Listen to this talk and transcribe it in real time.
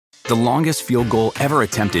The longest field goal ever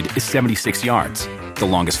attempted is 76 yards. The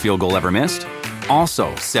longest field goal ever missed?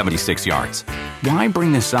 Also 76 yards. Why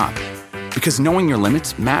bring this up? Because knowing your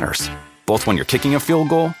limits matters, both when you're kicking a field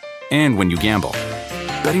goal and when you gamble.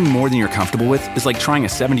 Betting more than you're comfortable with is like trying a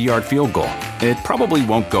 70-yard field goal. It probably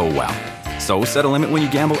won't go well. So set a limit when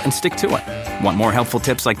you gamble and stick to it. Want more helpful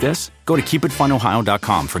tips like this? Go to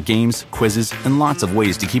keepitfunohio.com for games, quizzes, and lots of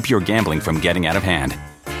ways to keep your gambling from getting out of hand.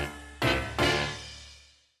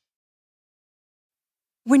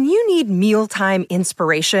 When you need mealtime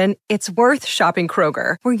inspiration, it's worth shopping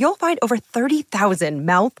Kroger, where you'll find over 30,000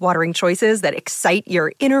 mouth-watering choices that excite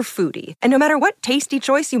your inner foodie. And no matter what tasty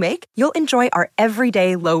choice you make, you'll enjoy our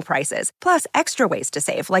everyday low prices, plus extra ways to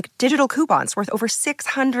save, like digital coupons worth over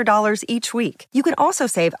 $600 each week. You can also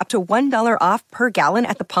save up to $1 off per gallon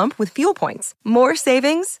at the pump with fuel points. More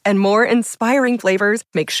savings and more inspiring flavors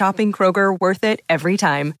make shopping Kroger worth it every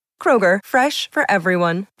time. Kroger, fresh for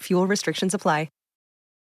everyone. Fuel restrictions apply.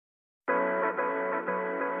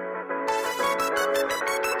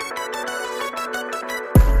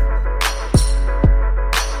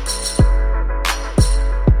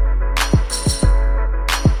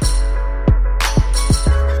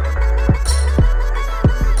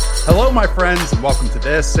 Hello, my friends, and welcome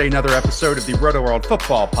to another episode of the Roto World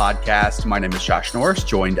Football Podcast. My name is Josh Norris,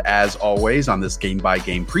 joined as always on this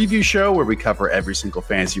game-by-game preview show where we cover every single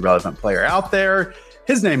fantasy-relevant player out there.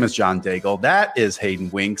 His name is John Daigle. That is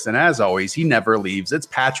Hayden Winks, and as always, he never leaves. It's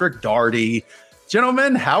Patrick Daugherty.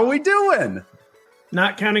 Gentlemen, how are we doing?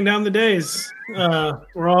 Not counting down the days.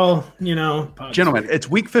 We're all, Gentlemen, it's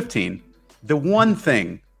week 15. The one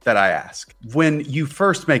thing that I ask when you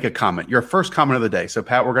first make a comment, your first comment of the day. So,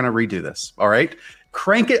 Pat, we're going to redo this. All right.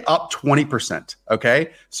 Crank it up 20%. Okay.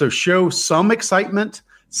 So show some excitement,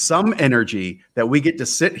 some energy that we get to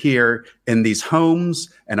sit here in these homes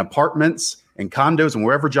and apartments and condos and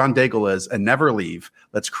wherever John Daigle is and never leave.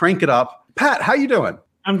 Let's crank it up. Pat, how you doing?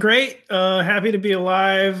 I'm great. Happy to be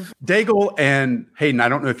alive. Daigle and Hayden, I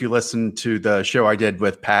don't know if you listened to the show I did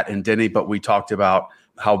with Pat and Denny, but we talked about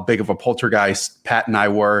how big of a poltergeist Pat and I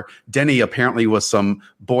were. Denny apparently was some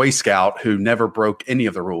Boy Scout who never broke any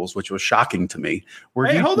of the rules, which was shocking to me.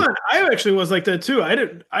 Hold on. I actually was like that too.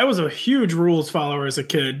 I was a huge rules follower as a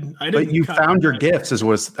kid. But you found your gifts, is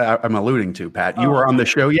what I'm alluding to, Pat. You were on the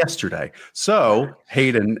show yesterday. So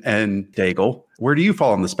Hayden and Daigle, where do you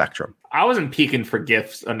fall on the spectrum? I wasn't peeking for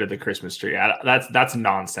gifts under the Christmas tree. That's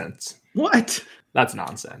nonsense. What? That's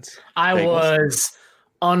nonsense. I was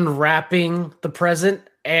unwrapping the present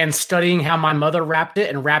and studying how my mother wrapped it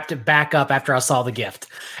and wrapped it back up after I saw the gift.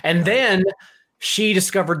 And then she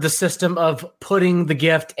discovered the system of putting the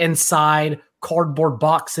gift inside cardboard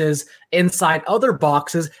boxes, inside other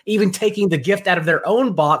boxes, even taking the gift out of their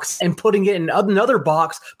own box and putting it in another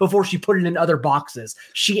box before she put it in other boxes.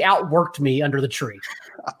 She outworked me under the tree.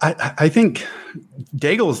 I think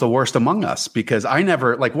Daigle is the worst among us because I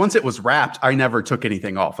never, once it was wrapped, I never took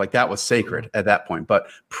anything off. That was sacred at that point. But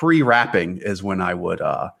pre-wrapping is when I would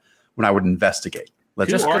investigate.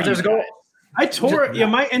 I tore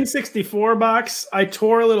my N64 box. I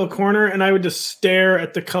tore a little corner and I would just stare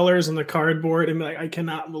at the colors on the cardboard and be like, I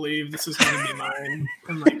cannot believe this is going to be mine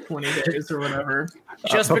in 20 days or whatever.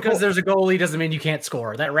 Just because there's a goalie doesn't mean you can't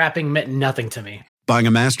score. That wrapping meant nothing to me. Buying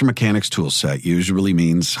a Master Mechanics tool set usually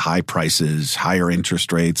means high prices, higher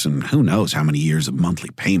interest rates, and who knows how many years of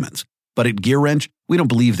monthly payments. But at Gear Wrench, we don't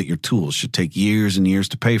believe that your tools should take years and years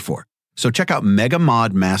to pay for. So check out Mega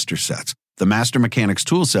Mod Master Sets, the Master Mechanics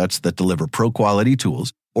tool sets that deliver pro-quality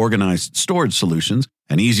tools, organized storage solutions,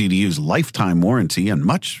 an easy-to-use lifetime warranty, and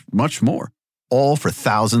much, much more. All for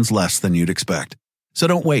thousands less than you'd expect. So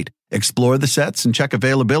don't wait. Explore the sets and check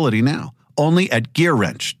availability now. Only at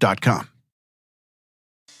GearWrench.com.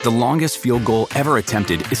 The longest field goal ever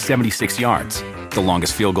attempted is 76 yards. The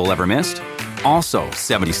longest field goal ever missed? Also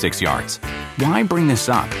 76 yards. Why bring this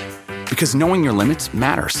up? Because knowing your limits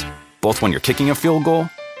matters, both when you're kicking a field goal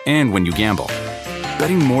and when you gamble.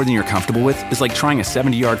 Betting more than you're comfortable with is like trying a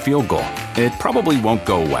 70-yard field goal. It probably won't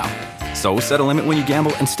go well. So set a limit when you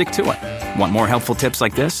gamble and stick to it. Want more helpful tips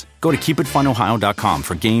like this? Go to keepitfunohio.com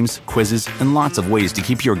for games, quizzes, and lots of ways to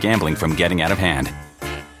keep your gambling from getting out of hand.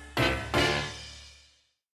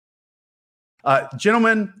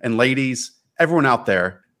 Gentlemen and ladies, everyone out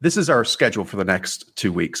there, this is our schedule for the next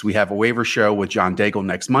 2 weeks. We have a waiver show with John Daigle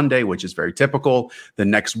next Monday, which is very typical. The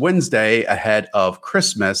next Wednesday, ahead of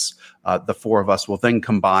Christmas, the four of us will then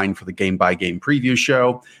combine for the game-by-game preview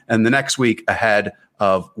show. And the next week, ahead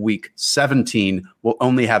of week 17, we'll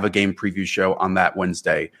only have a game preview show on that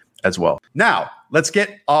Wednesday as well. Now, let's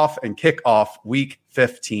get off and kick off week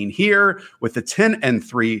 15 here with the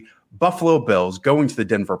 10-3 Buffalo Bills going to the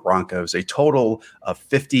Denver Broncos, a total of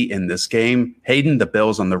 50 in this game. Hayden, the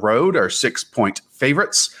Bills on the road are 6-point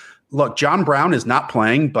favorites. Look, John Brown is not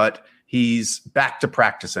playing, but he's back to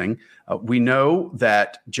practicing. We know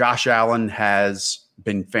that Josh Allen has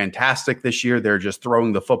been fantastic this year. They're just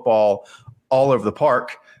throwing the football all over the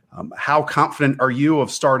park. How confident are you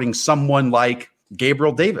of starting someone like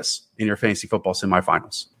Gabriel Davis in your fantasy football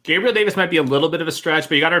semifinals? Gabriel Davis might be a little bit of a stretch,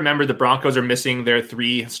 but you got to remember the Broncos are missing their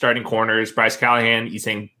 3 starting corners, Bryce Callahan,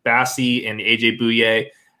 Essang Bassey, and AJ Bouye.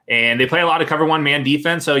 And they play a lot of cover one man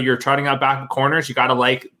defense. So you're trotting out back corners. You got to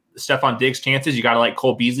like Stephon Diggs' chances. You got to like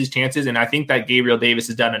Cole Beasley's chances. And I think that Gabriel Davis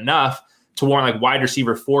has done enough to warrant like wide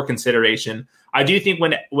receiver 4 consideration. I do think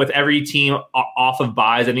with every team off of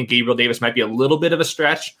buys, I think Gabriel Davis might be a little bit of a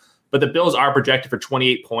stretch, but the Bills are projected for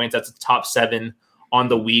 28 points. That's a top 7 on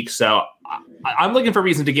the week. So I'm looking for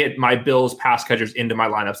reason to get my Bills pass catchers into my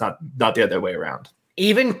lineups, not the other way around.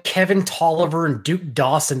 Even Kevin Tolliver and Duke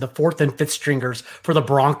Dawson, the 4th and 5th stringers for the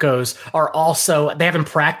Broncos, are also, they haven't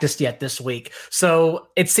practiced yet this week. So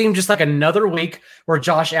it seemed just like another week where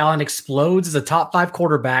Josh Allen explodes as a top 5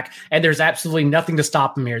 quarterback, and there's absolutely nothing to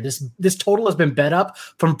stop him here. This total has been bet up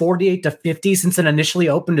from 48 to 50 since it initially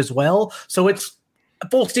opened as well. So it's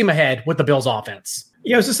full steam ahead with the Bills offense.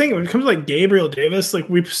 Yeah, I was just thinking when it comes to like Gabriel Davis, like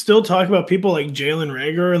we still talk about people like Jalen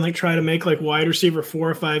Reagor and like try to make like wide receiver 4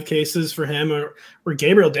 or 5 cases for him, or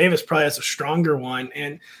Gabriel Davis probably has a stronger one.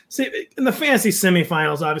 And see, in the fantasy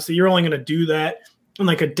semifinals, obviously you're only going to do that in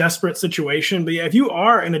like a desperate situation. But yeah, if you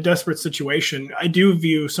are in a desperate situation, I do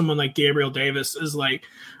view someone like Gabriel Davis as like,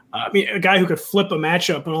 a guy who could flip a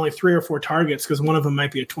matchup on only 3 or 4 targets because one of them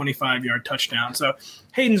might be a 25-yard touchdown. So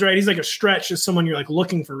Hayden's right. He's like a stretch as someone you're like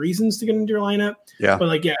looking for reasons to get into your lineup. Yeah. But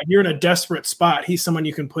like, yeah, if you're in a desperate spot, he's someone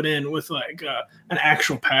you can put in with like an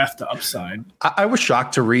actual path to upside. I was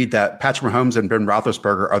shocked to read that Patrick Mahomes and Ben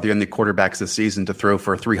Roethlisberger are the only quarterbacks this season to throw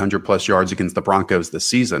for 300-plus yards against the Broncos this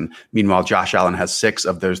season. Meanwhile, Josh Allen has 6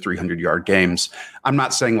 of those 300-yard games. I'm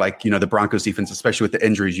not saying like, the Broncos defense, especially with the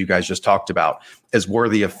injuries you guys just talked about, is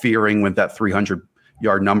worthy of fearing with that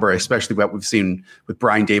 300-yard number, especially what we've seen with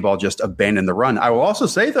Brian Daboll just abandon the run. I will also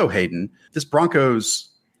say, though, Hayden, this Broncos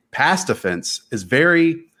pass defense is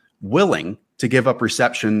very willing to give up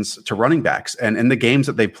receptions to running backs. And in the games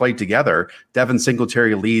that they've played together, Devin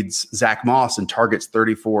Singletary leads Zach Moss in targets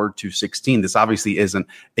 34-16. This obviously isn't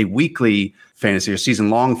a weekly fantasy or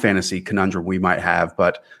season-long fantasy conundrum we might have,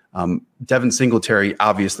 but Devin Singletary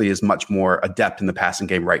obviously is much more adept in the passing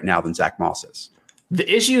game right now than Zach Moss is. The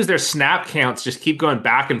issue is their snap counts just keep going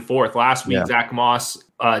back and forth. Last week, Zach Moss,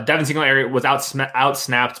 Devin Singletary was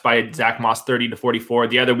out-snapped by Zach Moss 30-44.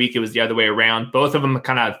 The other week, it was the other way around. Both of them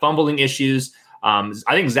kind of had fumbling issues. I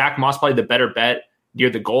think Zach Moss probably the better bet near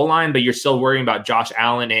the goal line, but you're still worrying about Josh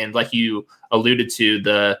Allen. And like you alluded to,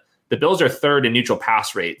 the Bills are 3rd in neutral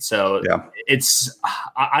pass rate. So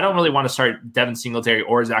I don't really want to start Devin Singletary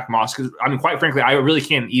or Zach Moss because, quite frankly, I really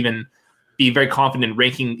can't even be very confident in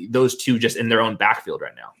ranking those two just in their own backfield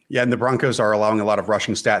right now. Yeah, and the Broncos are allowing a lot of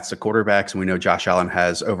rushing stats to quarterbacks, and we know Josh Allen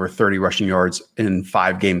has over 30 rushing yards in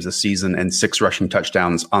 5 games this season and 6 rushing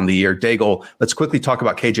touchdowns on the year. Daigle, let's quickly talk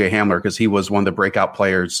about KJ Hamler because he was one of the breakout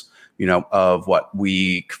players, of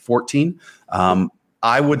week 14.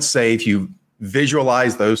 I would say if you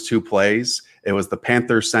visualize those 2 plays, it was the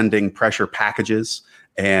Panthers sending pressure packages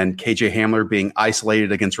and KJ Hamler being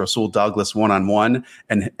isolated against Rasul Douglas one-on-one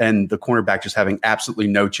and the cornerback just having absolutely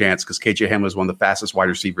no chance because KJ Hamler is one of the fastest wide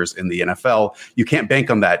receivers in the NFL. You can't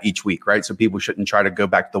bank on that each week, right? So people shouldn't try to go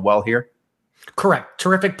back to the well here. Correct.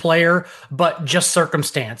 Terrific player, but just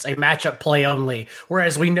circumstance, a matchup play only.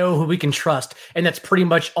 Whereas we know who we can trust, and that's pretty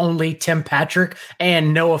much only Tim Patrick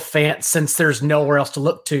and Noah Fant since there's nowhere else to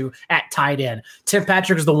look to at tight end. Tim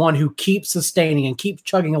Patrick is the one who keeps sustaining and keeps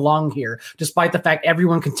chugging along here, despite the fact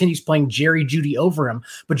everyone continues playing Jerry Jeudy over him.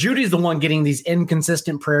 But Judy's the one getting these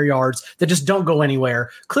inconsistent prayer yards that just don't go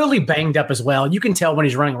anywhere. Clearly banged up as well. You can tell when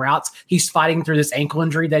he's running routes, he's fighting through this ankle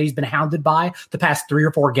injury that he's been hounded by the past 3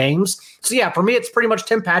 or 4 games. So yeah, for me, it's pretty much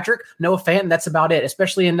Tim Patrick, Noah Fant, and that's about it,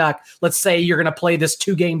 especially in, let's say you're going to play this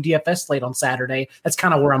 2-game DFS slate on Saturday. That's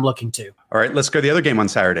kind of where I'm looking to. All right, let's go to the other game on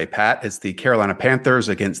Saturday, Pat. It's the Carolina Panthers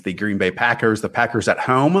against the Green Bay Packers. The Packers at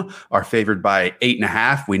home are favored by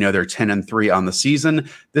 8.5. We know they're 10-3 on the season.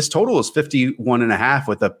 This total is 51.5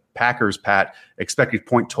 with the Packers, Pat, expected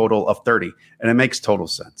point total of 30. And it makes total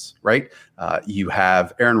sense, right? You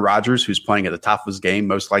have Aaron Rodgers, who's playing at the top of his game,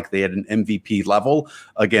 most likely at an MVP level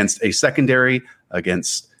against a secondary,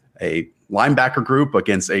 against a linebacker group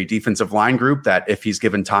against a defensive line group that if he's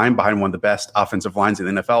given time behind one of the best offensive lines in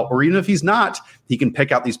the NFL, or even if he's not, he can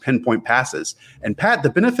pick out these pinpoint passes. And Pat, the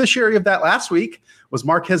beneficiary of that last week was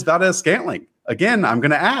Marquez Valdez-Scantling. Again, I'm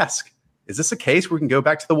going to ask, is this a case where we can go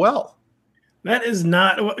back to the well? That is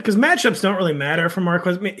not, because matchups don't really matter for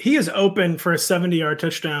Marquez. I mean, he is open for a 70-yard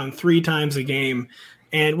touchdown 3 times a game,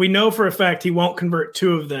 and we know for a fact he won't convert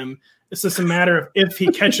 2 of them. It's just a matter of if he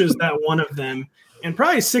catches that one of them, and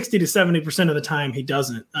probably 60 to 70% of the time he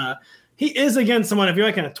doesn't. He is against someone, if you're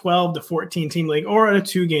like in a 12 to 14 team league or on a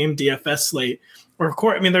 2-game DFS slate, or of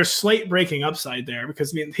course, I mean, there's slate breaking upside there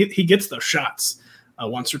because I mean he gets those shots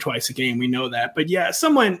once or twice a game. We know that, but yeah,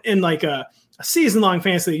 someone in like a season-long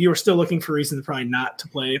fantasy, you were still looking for reasons probably not to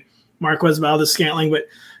play Marquez Valdez-Scantling. But,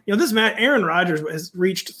 you know, this match, Aaron Rodgers has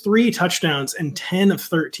reached 3 touchdowns in 10 of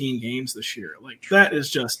 13 games this year. Like, that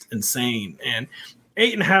is just insane. And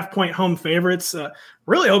 8.5-point home favorites,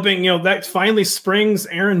 really hoping, you know, that finally springs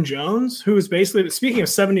Aaron Jones, who is basically, speaking of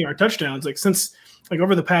 70-yard touchdowns, like since, like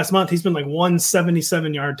over the past month, he's been like 1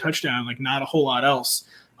 77-yard touchdown, like not a whole lot else.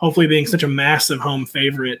 Hopefully being such a massive home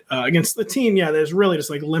favorite against the team, yeah, that's really just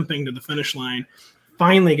like limping to the finish line,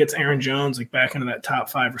 finally gets Aaron Jones like back into that top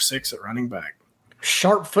 5 or 6 at running back.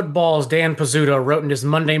 Sharp Football's Dan Pizzuto wrote in his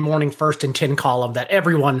Monday morning 1st and 10 column that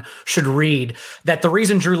everyone should read, that the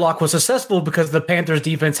reason Drew Lock was successful because the Panthers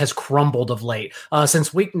defense has crumbled of late.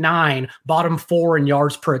 Since week 9, bottom 4 in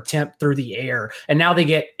yards per attempt through the air. And now they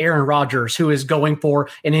get Aaron Rodgers, who is going for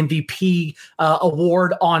an MVP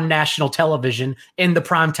award on national television in the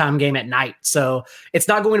primetime game at night. So it's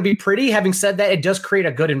not going to be pretty. Having said that, it does create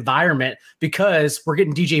a good environment because we're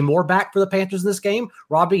getting DJ Moore back for the Panthers in this game.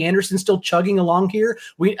 Robbie Anderson still chugging along here.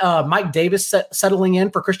 We Mike Davis settling in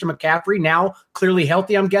for Christian McCaffrey, now clearly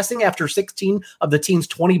healthy, I'm guessing, after 16 of the team's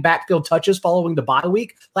 20 backfield touches following the bye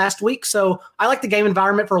week last week. So I like the game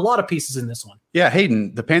environment for a lot of pieces in this one. Yeah,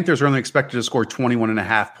 Hayden, the Panthers are only expected to score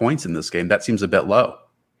 21.5 points in this game. That seems a bit low.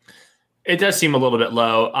 It does seem a little bit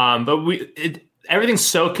low, but everything's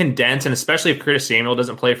so condensed, and especially if Curtis Samuel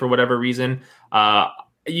doesn't play for whatever reason,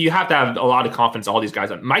 you have to have a lot of confidence in all these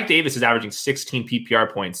guys. Mike Davis is averaging 16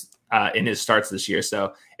 PPR points in his starts this year.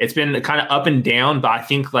 So it's been kind of up and down, but I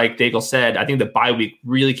think like Daigle said, I think the bye week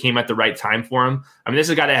really came at the right time for him. I mean, this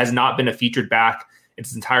is a guy that has not been a featured back in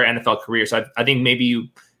his entire NFL career. So I think maybe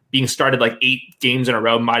being started like 8 games in a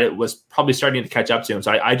row was probably starting to catch up to him.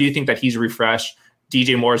 So I do think that he's refreshed.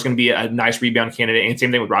 DJ Moore is going to be a nice rebound candidate, and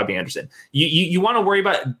same thing with Robbie Anderson. You want to worry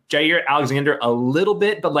about Jair Alexander a little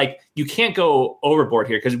bit, but like you can't go overboard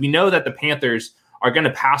here because we know that the Panthers are going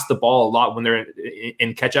to pass the ball a lot when they're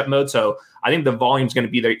in catch-up mode. So I think the volume is going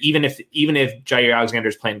to be there, even if Jair Alexander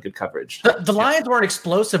is playing good coverage. The Lions weren't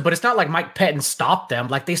explosive, but it's not like Mike Pettin stopped them.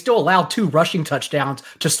 Like they still allowed 2 rushing touchdowns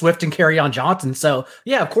to Swift and Kerryon Johnson. So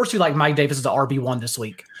yeah, of course you like Mike Davis as the RB1 this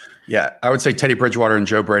week. Yeah, I would say Teddy Bridgewater and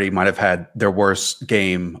Joe Brady might have had their worst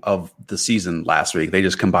game of the season last week. They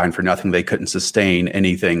just combined for nothing. They couldn't sustain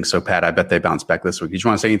anything. So, Pat, I bet they bounce back this week. Did you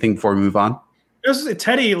want to say anything before we move on?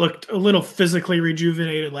 Teddy looked a little physically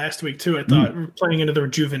rejuvenated last week, too, I thought, playing into the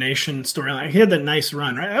rejuvenation storyline. He had that nice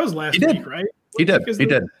run, right? That was last week, right? He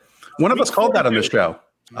did. One of us called that on the show.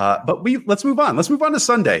 But let's move on. Let's move on to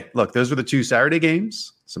Sunday. Look, those were the 2 Saturday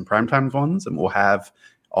games, some primetime ones, and we'll have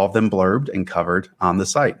all of them blurbed and covered on the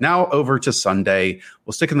site. Now over to Sunday.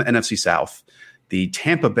 We'll stick in the NFC South. The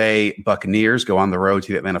Tampa Bay Buccaneers go on the road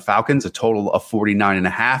to the Atlanta Falcons, a total of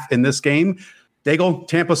 49.5 in this game. Daigle,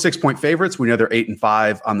 Tampa 6-point favorites. We know they're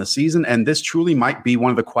 8-5 on the season, and this truly might be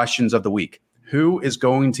one of the questions of the week. Who is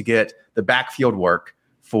going to get the backfield work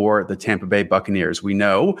for the Tampa Bay Buccaneers? We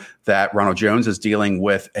know that Ronald Jones is dealing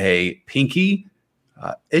with a pinky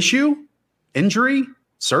injury,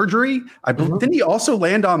 surgery. I believe, didn't he also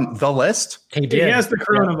land on the list? He did. He has the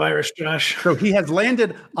coronavirus, Josh. So he has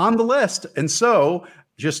landed on the list. And so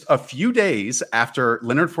just a few days after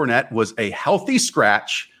Leonard Fournette was a healthy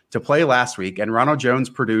scratch to play last week, and Ronald Jones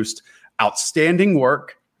produced outstanding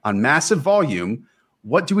work on massive volume,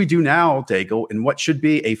 what do we do now, Daigle, in what should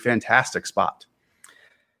be a fantastic spot?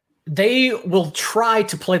 They will try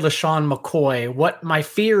to play LaShawn McCoy. What my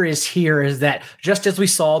fear is here is that just as we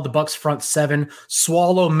saw the Bucs front 7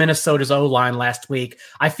 swallow Minnesota's O-line last week,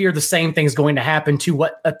 I fear the same thing is going to happen to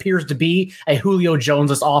what appears to be a Julio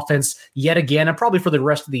Jones' offense yet again, and probably for the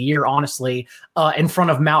rest of the year, honestly, in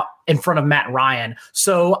front of Matt Ryan.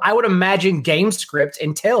 So I would imagine game script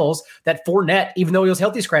entails that Fournette, even though he was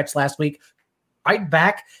healthy scratch last week, right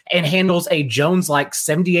back and handles a Jones like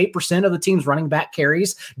 78% of the team's running back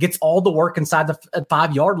carries, gets all the work inside the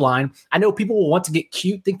 5-yard line. I know people will want to get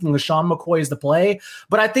cute thinking LaShawn McCoy is the play,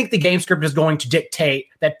 but I think the game script is going to dictate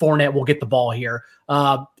that Fournette will get the ball here,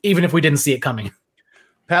 even if we didn't see it coming.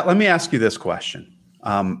 Pat, let me ask you this question.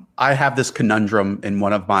 I have this conundrum in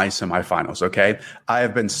one of my semifinals, okay? I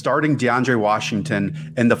have been starting DeAndre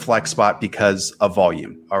Washington in the flex spot because of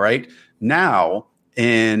volume, all right? Now,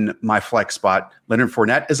 in my flex spot, Leonard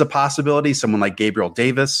Fournette is a possibility, someone like Gabriel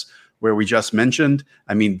Davis, where we just mentioned.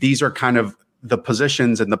 I mean, these are kind of the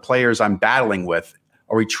positions and the players I'm battling with.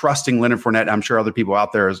 Are we trusting Leonard Fournette? I'm sure other people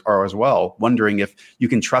out there are as well, wondering if you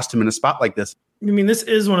can trust him in a spot like this. I mean, this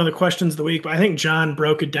is one of the questions of the week, but I think John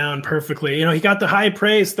broke it down perfectly. You know, he got the high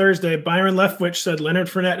praise Thursday. Byron Leftwich said Leonard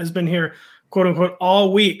Fournette has been here, quote unquote,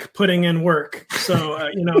 all week putting in work. So,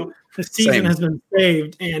 the season has been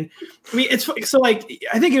saved. And I mean, it's so like,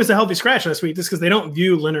 I think it was a healthy scratch last week just because they don't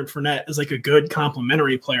view Leonard Fournette as like a good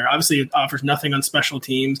complementary player. Obviously, it offers nothing on special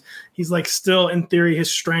teams. He's like still, in theory, his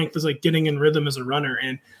strength is like getting in rhythm as a runner.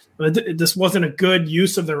 And this wasn't a good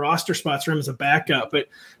use of their roster spots for him as a backup. But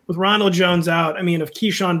with Ronald Jones out, I mean, of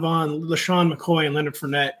Keyshawn Vaughn, LaShawn McCoy, and Leonard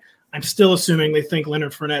Fournette, I'm still assuming they think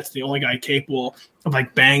Leonard Fournette's the only guy capable of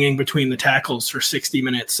like banging between the tackles for 60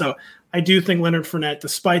 minutes. So I do think Leonard Fournette,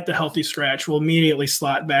 despite the healthy scratch, will immediately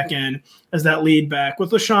slot back in as that lead back,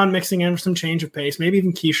 with LaShawn mixing in for some change of pace, maybe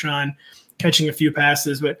even Keyshawn catching a few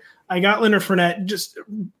passes. But I got Leonard Fournette just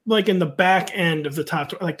like in the back end of the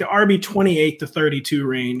top, like the RB 28 to 32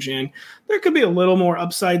 range. And there could be a little more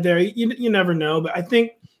upside there. You never know, but I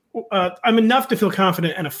think I'm enough to feel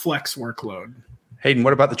confident in a flex workload. Hayden,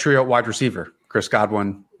 what about the trio at wide receiver? Chris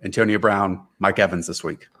Godwin, Antonio Brown, Mike Evans this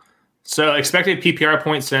week. So expected PPR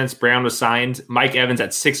points since Brown was signed, Mike Evans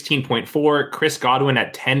at 16.4, Chris Godwin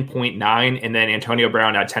at 10.9, and then Antonio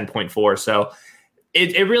Brown at 10.4. So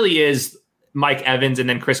it really is Mike Evans and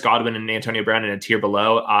then Chris Godwin and Antonio Brown in a tier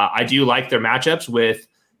below. I do like their matchups with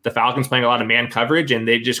the Falcons playing a lot of man coverage, and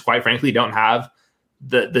they just quite frankly don't have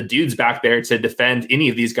the dudes back there to defend any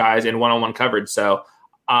of these guys in one-on-one coverage. So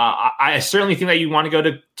I certainly think that you want to go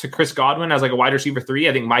to Chris Godwin as like a wide receiver 3.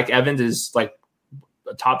 I think Mike Evans is like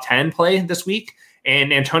a top 10 play this week.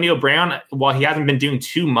 And Antonio Brown, while he hasn't been doing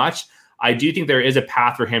too much, I do think there is a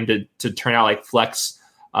path for him to turn out like flex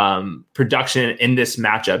production in this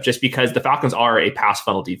matchup, just because the Falcons are a pass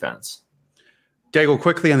funnel defense. Daigle,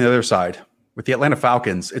 quickly on the other side. With the Atlanta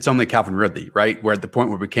Falcons, it's only Calvin Ridley, right? We're at the point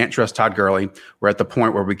where we can't trust Todd Gurley. We're at the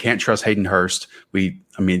point where we can't trust Hayden Hurst.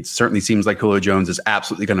 It certainly seems like Julio Jones is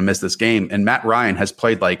absolutely going to miss this game. And Matt Ryan has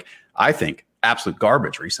played like, I think, absolute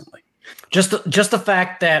garbage recently. Just the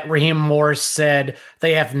fact that Raheem Morris said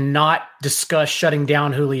they have not discussed shutting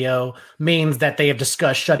down Julio means that they have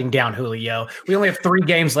discussed shutting down Julio. We only have 3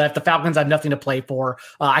 games left. The Falcons have nothing to play for.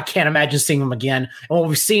 I can't imagine seeing them again. And what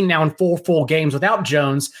we've seen now in 4 full games without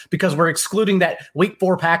Jones, because we're excluding that Week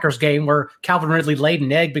 4 Packers game where Calvin Ridley laid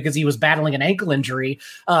an egg because he was battling an ankle injury.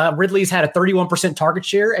 Ridley's had a 31% target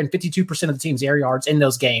share and 52% of the team's air yards in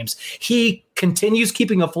those games. He continues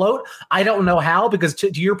keeping afloat. I don't know how, because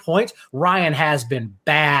to your point, Ryan has been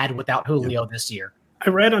bad without Julio this year. I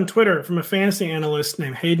read on Twitter from a fantasy analyst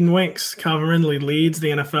named Hayden Winks, Calvin Ridley leads the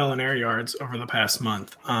NFL in air yards over the past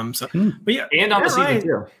month. But yeah, and on the season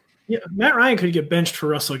too. Yeah, Matt Ryan could get benched for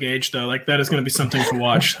Russell Gage though. Like that is going to be something to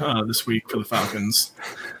watch this week for the Falcons.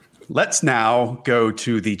 Let's now go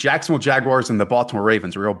to the Jacksonville Jaguars and the Baltimore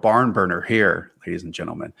Ravens. A real barn burner here, ladies and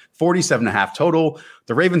gentlemen. 47.5 total.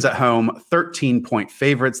 The Ravens at home, 13-point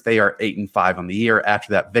favorites. They are 8-5 on the year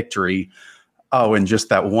after that victory. Oh, and just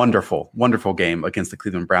that wonderful, wonderful game against the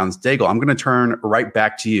Cleveland Browns. Daigle, I'm going to turn right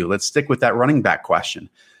back to you. Let's stick with that running back question.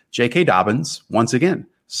 J.K. Dobbins, once again,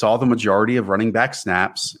 saw the majority of running back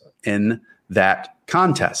snaps in that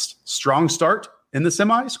contest. Strong start in the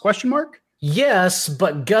semis, question mark? Yes,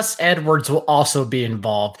 but Gus Edwards will also be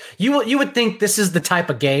involved. You would think this is the type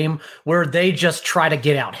of game where they just try to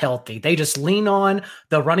get out healthy. They just lean on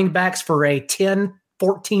the running backs for a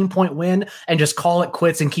 14-point win and just call it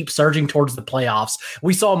quits and keep surging towards the playoffs.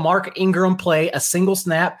 We saw Mark Ingram play a single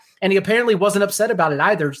snap, and he apparently wasn't upset about it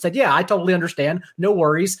either. Said, yeah, I totally understand. No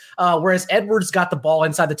worries. Whereas Edwards got the ball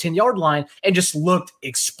inside the 10-yard line and just looked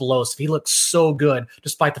explosive. He looked so good,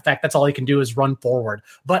 despite the fact that's all he can do is run forward.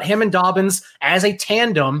 But him and Dobbins as a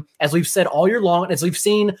tandem, as we've said all year long, and as we've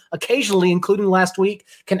seen occasionally, including last week,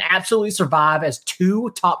 can absolutely survive as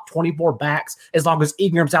 2 top 24 backs as long as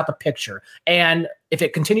Ingram's out the picture. And if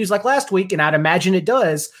it continues like last week, and I'd imagine it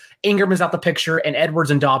does, Ingram is out the picture and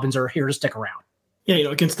Edwards and Dobbins are here to stick around. Yeah,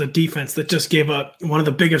 against the defense that just gave up one of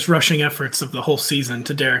the biggest rushing efforts of the whole season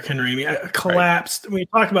to Derrick Henry. I mean, collapsed. Right. When you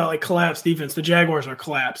talk about collapsed defense, the Jaguars are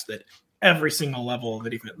collapsed at every single level of the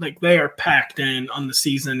defense. They are packed in on the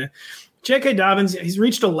season. J.K. Dobbins, he's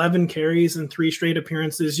reached 11 carries in 3 straight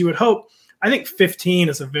appearances. You would hope. I think 15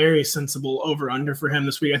 is a very sensible over-under for him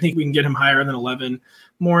this week. I think we can get him higher than 11,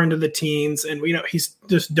 more into the teens. And he's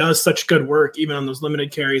just does such good work even on those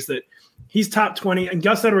limited carries that he's top 20. And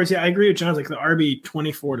Gus Edwards, I agree with John, the RB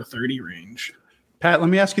 24 to 30 range. Pat, let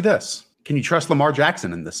me ask you this. Can you trust Lamar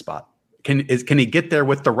Jackson in this spot? Can he get there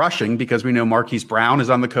with the rushing? Because we know Marquise Brown is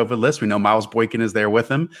on the COVID list. We know Miles Boykin is there with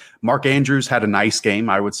him. Mark Andrews had a nice game,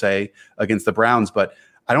 I would say, against the Browns. But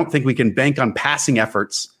I don't think we can bank on passing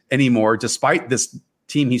efforts anymore, despite this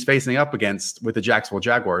team he's facing up against with the Jacksonville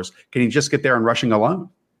Jaguars. Can he just get there and rushing alone?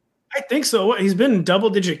 I think so. He's been in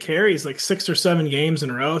double-digit carries 6 or 7 games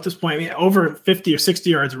in a row at this point. I mean, over 50 or 60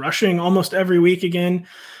 yards rushing almost every week again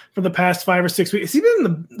for the past 5 or 6 weeks. Has he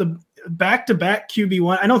been the back-to-back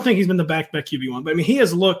QB1? I don't think he's been the back-to-back QB1, but I mean, he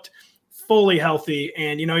has looked fully healthy,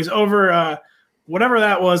 and he's over whatever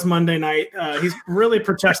that was Monday night. He's really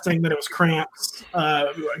protesting that it was cramps.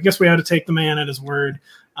 I guess we had to take the man at his word.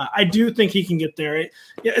 I do think he can get there.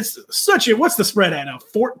 It's such a – what's the spread at now?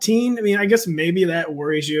 14? I mean, I guess maybe that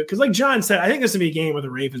worries you. Because like John said, I think this would be a game where the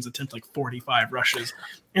Ravens attempt 45 rushes.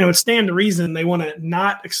 And it would stand to reason they want to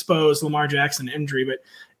not expose Lamar Jackson to injury. But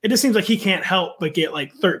it just seems like he can't help but get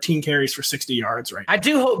 13 carries for 60 yards right now. I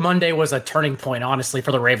do hope Monday was a turning point, honestly,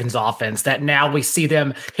 for the Ravens offense, that now we see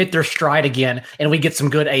them hit their stride again and we get some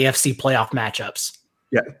good AFC playoff matchups.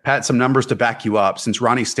 Yeah, Pat, some numbers to back you up. Since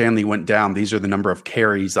Ronnie Stanley went down, these are the number of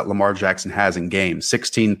carries that Lamar Jackson has in games: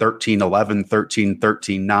 16, 13, 11, 13,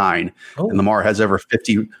 13, 9. Oh. And Lamar has over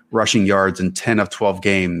 50 rushing yards in 10 of 12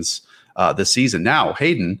 games this season. Now,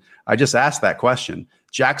 Hayden, I just asked that question.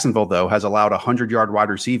 Jacksonville, though, has allowed a 100-yard wide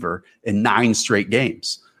receiver in 9 straight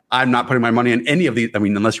games. I'm not putting my money on any of these. I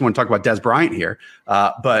mean, unless you want to talk about Des Bryant here.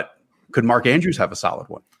 But could Mark Andrews have a solid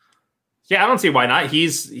one? Yeah, I don't see why not.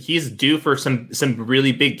 He's due for some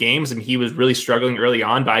really big games, and he was really struggling early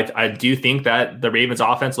on. But I do think that the Ravens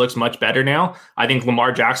offense looks much better now. I think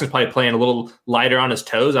Lamar Jackson's probably playing a little lighter on his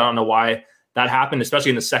toes. I don't know why that happened,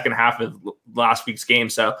 especially in the second half of last week's game.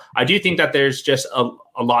 So I do think that there's just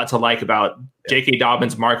a lot to like about J.K.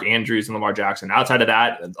 Dobbins, Mark Andrews, and Lamar Jackson. Outside of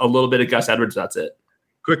that, a little bit of Gus Edwards, that's it.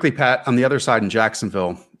 Quickly, Pat, on the other side in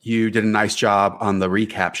Jacksonville, you did a nice job on the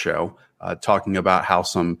recap show talking about how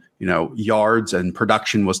some yards and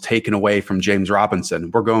production was taken away from James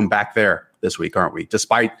Robinson. We're going back there this week, aren't we?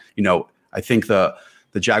 Despite, I think the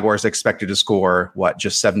Jaguars expected to score,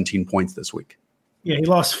 just 17 points this week. Yeah, he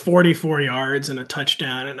lost 44 yards and a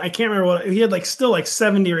touchdown. And I can't remember what he had, still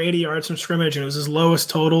 70 or 80 yards from scrimmage, and it was his lowest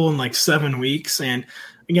total in 7 weeks. And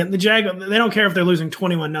again, the Jaguars, they don't care if they're losing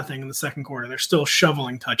 21-0 in the second quarter. They're still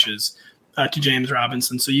shoveling touches to James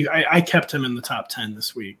Robinson. So I kept him in the top 10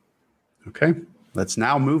 this week. Okay. Let's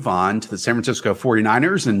now move on to the San Francisco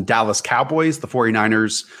 49ers and Dallas Cowboys. The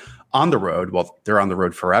 49ers on the road. Well, they're on the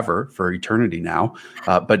road forever, for eternity now.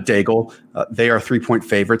 But Daigle, they are 3-point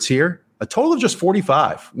favorites here. A total of just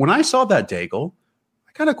 45. When I saw that, Daigle,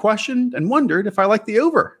 I kind of questioned and wondered if I like the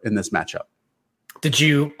over in this matchup. Did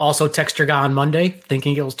you also text your guy on Monday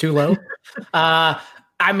thinking it was too low?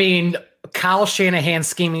 Kyle Shanahan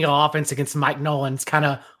scheming offense against Mike Nolan's kind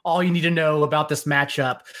of all you need to know about this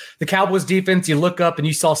matchup. The Cowboys defense, you look up and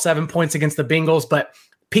you saw 7 points against the Bengals, but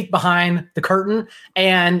peek behind the curtain,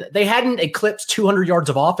 and they hadn't eclipsed 200 yards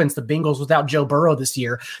of offense, the Bengals, without Joe Burrow this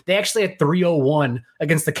year. They actually had 301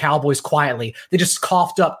 against the Cowboys quietly. They just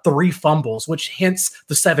coughed up 3 fumbles, which hints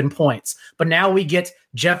the 7 points. But now we get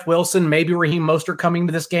Jeff Wilson, maybe Raheem Mostert coming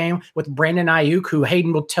to this game with Brandon Ayuk, who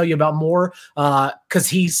Hayden will tell you about more because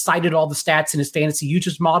he cited all the stats in his fantasy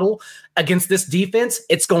usage model. Against this defense,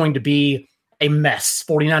 it's going to be a mess.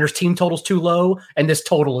 49ers team total's too low, and this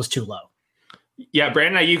total is too low. Yeah,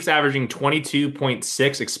 Brandon Ayuk's averaging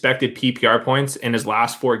 22.6 expected PPR points in his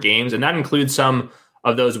last 4 games, and that includes some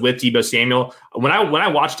of those with Deebo Samuel. When I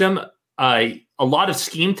watched him, a lot of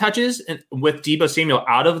scheme touches with Deebo Samuel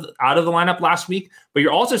out of the lineup last week, but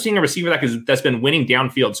you're also seeing a receiver that's been winning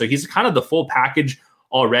downfield. So he's kind of the full package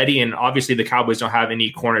already, and obviously the Cowboys don't have any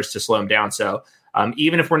corners to slow him down. So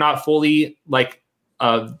even if we're not fully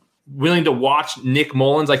willing to watch Nick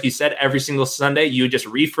Mullins, like you said, every single Sunday, you just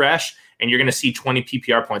refresh and you're going to see 20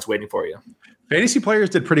 PPR points waiting for you. Fantasy players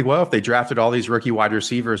did pretty well if they drafted all these rookie wide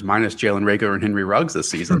receivers minus Jalen Reagor and Henry Ruggs this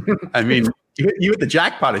season. I mean, you hit the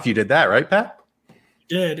jackpot if you did that, right, Pat?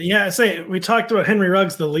 Did. Yeah, we talked about Henry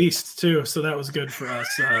Ruggs the least, too, so that was good for us.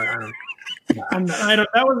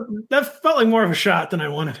 That felt like more of a shot than I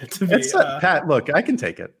wanted it to be. Pat, look, I can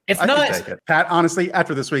take it. I can take it. Pat, honestly,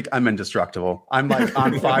 after this week, I'm indestructible. I'm like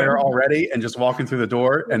on fire already and just walking through the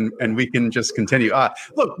door, and we can just continue.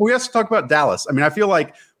 Look, we have to talk about Dallas. I mean, I feel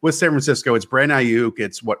like with San Francisco, it's Brandon Ayuk,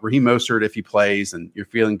 it's Raheem Mostert if he plays, and you're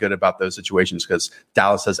feeling good about those situations because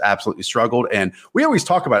Dallas has absolutely struggled. And we always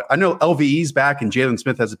talk about it. I know LVE's back and Jalen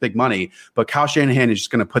Smith has big money, but Kyle Shanahan is just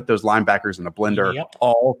going to put those linebackers in a blender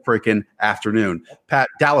all freaking afternoon. Pat,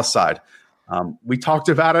 Dallas side. We talked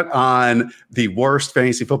about it on the worst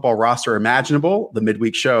fantasy football roster imaginable, the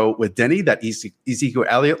midweek show with Denny, that Ezekiel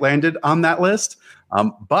Elliott landed on that list.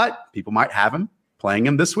 But people might have him playing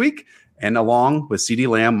him this week. And along with CeeDee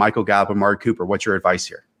Lamb, Michael Gallup, and Amari Cooper, what's your advice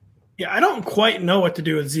here? Yeah, I don't quite know what to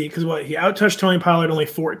do with Zeke because he out-touched Tony Pollard only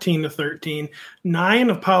 14-13. 9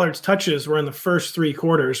 of Pollard's touches were in the first 3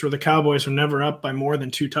 quarters where the Cowboys were never up by more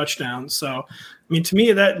than 2 touchdowns. So, I mean, to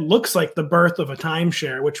me, that looks like the birth of a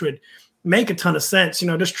timeshare, which would make a ton of sense.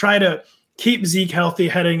 Just try to keep Zeke healthy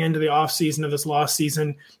heading into the offseason of this lost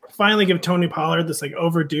season. Finally give Tony Pollard this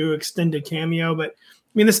overdue extended cameo, but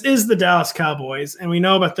I mean, this is the Dallas Cowboys, and we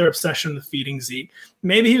know about their obsession with feeding Zeke.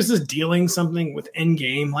 Maybe he was just dealing something with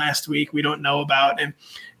in-game last week we don't know about, and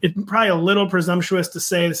it's probably a little presumptuous to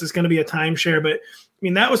say this is going to be a timeshare, but, I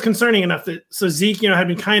mean, that was concerning enough that so Zeke, had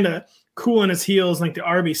been kind of cooling his heels like the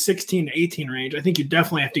RB 16 to 18 range. I think you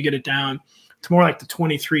definitely have to get it down to more like the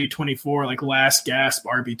 23, 24, like last gasp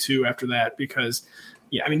RB2 after that because,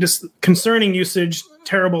 yeah, I mean, just concerning usage,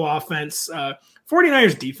 terrible offense,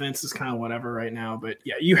 49ers defense is kind of whatever right now, but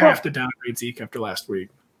yeah, you have to downgrade Zeke after last week.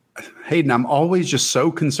 Hayden, I'm always just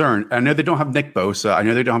so concerned. I know they don't have Nick Bosa. I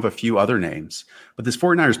know they don't have a few other names, but this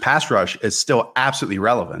 49ers pass rush is still absolutely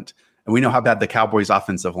relevant. And we know how bad the Cowboys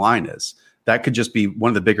offensive line is. That could just be one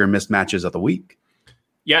of the bigger mismatches of the week.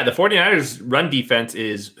 Yeah, the 49ers run defense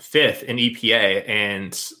is 5th in EPA.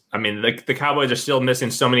 And I mean, the Cowboys are still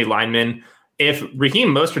missing so many linemen. If Raheem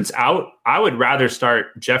Mostert's out, I would rather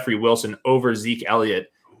start Jeffrey Wilson over Zeke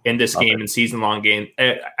Elliott in this game and season-long game.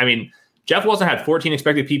 I mean, Jeff Wilson had 14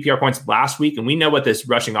 expected PPR points last week, and we know what this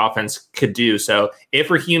rushing offense could do. So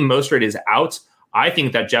if Raheem Mostert is out, I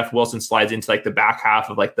think that Jeff Wilson slides into the back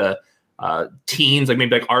half of the teens,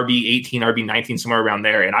 maybe RB 18, RB 19, somewhere around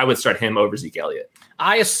there, and I would start him over Zeke Elliott.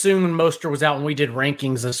 I assumed Mostert was out when we did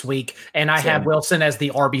rankings this week, and I have Wilson as the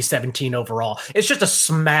RB 17 overall. It's just a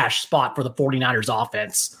smash spot for the 49ers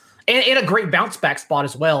offense. And a great bounce back spot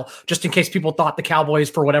as well, just in case people thought the Cowboys,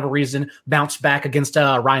 for whatever reason, bounced back against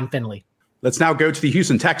Ryan Finley. Let's now go to the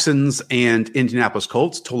Houston Texans and Indianapolis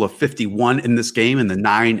Colts. Total of 51 in this game, and the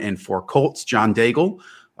 9-4 Colts, John Daigle,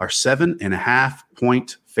 are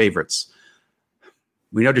 7.5-point favorites.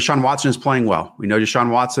 We know Deshaun Watson is playing well. We know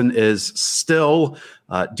Deshaun Watson is still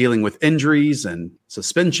dealing with injuries and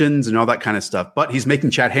suspensions and all that kind of stuff, but he's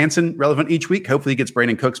making Chad Hansen relevant each week. Hopefully he gets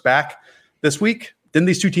Brandon Cooks back this week. Didn't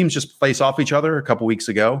these two teams just face off each other a couple weeks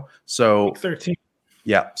ago? So Week 13.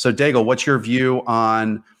 Yeah. So Daigle, what's your view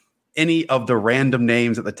on any of the random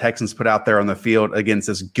names that the Texans put out there on the field against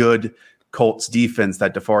this good Colts defense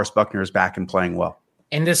that DeForest Buckner is back and playing well?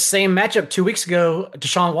 In this same matchup 2 weeks ago,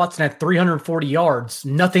 Deshaun Watson had 340 yards.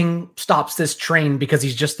 Nothing stops this train because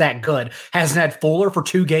he's just that good. Hasn't had Fuller for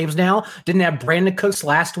 2 games now. Didn't have Brandon Cooks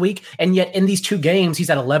last week. And yet in these 2 games, he's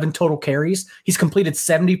had 11 total carries. He's completed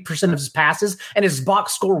 70% of his passes. And his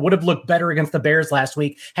box score would have looked better against the Bears last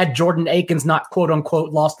week had Jordan Akins not, quote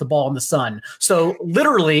unquote, lost the ball in the sun. So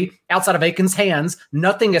literally, outside of Akins' hands,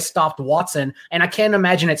 nothing has stopped Watson. And I can't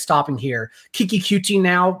imagine it stopping here. Kiki QT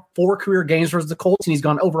now, 4 career games versus the Colts, and he's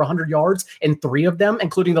gone over 100 yards in 3 of them,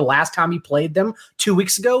 including the last time he played them 2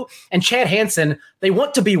 weeks ago. And Chad Hansen, they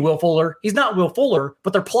want to be Will Fuller. He's not Will Fuller,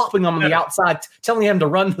 but they're plopping him on the outside, telling him to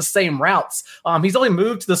run the same routes. He's only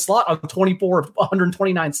moved to the slot on 24 of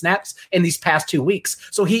 129 snaps in these past 2 weeks.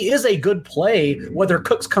 So he is a good play, whether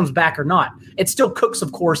Cooks comes back or not. It's still Cooks,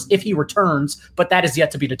 of course, if he returns, but that is yet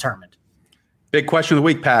to be determined. Big question of the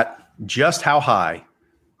week, Pat. Just how high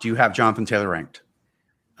do you have Jonathan Taylor ranked?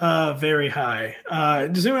 Very high.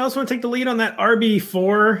 Does anyone else want to take the lead on that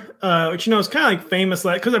RB4, which, is kind of like famous,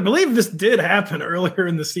 because I believe this did happen earlier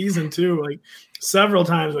in the season too, several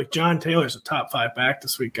times. John Taylor's a top 5 back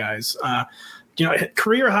this week, guys.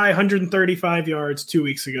 Career high 135 yards 2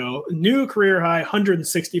 weeks ago, new career high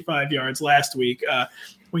 165 yards last week.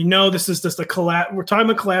 We know this is just a collapse. We're talking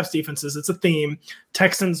about collapse defenses. It's a theme.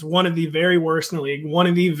 Texans, one of the very worst in the league, one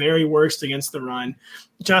of the very worst against the run.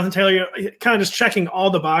 Jonathan Taylor, kind of just checking all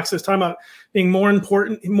the boxes, talking about being more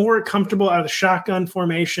important, more comfortable out of the shotgun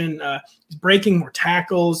formation, breaking more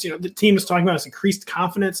tackles. The team is talking about his increased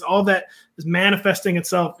confidence. All that is manifesting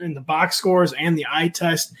itself in the box scores and the eye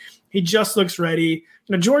test. He just looks ready.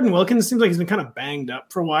 Jordan Wilkins seems like he's been kind of banged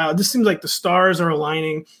up for a while. It just seems like the stars are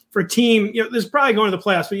aligning for a team. There's probably going to the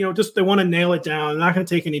playoffs, but just they want to nail it down. They're not going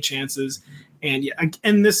to take any chances. And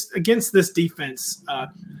this against this defense,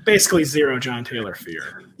 basically zero John Taylor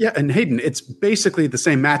fear. Yeah, and Hayden, it's basically the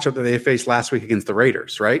same matchup that they faced last week against the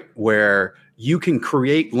Raiders, right? Where you can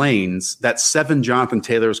create lanes that 7 Jonathan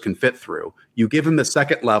Taylors can fit through. You give him the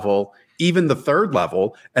second level, even the third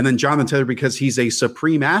level, and then Jonathan Taylor, because he's a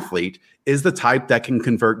supreme athlete, is the type that can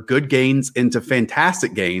convert good gains into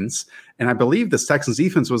fantastic gains. And I believe this Texans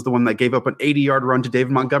defense was the one that gave up an 80-yard run to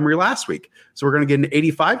David Montgomery last week. So we're going to get an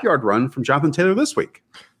 85-yard run from Jonathan Taylor this week.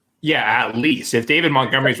 Yeah, at least. If David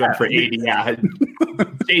Montgomery's run for 80, yeah,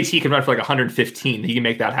 JT can run for like 115. He can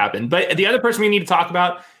make that happen. But the other person we need to talk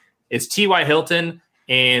about is T.Y. Hilton.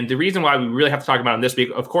 And the reason why we really have to talk about him this week,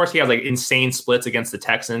 of course, he has like insane splits against the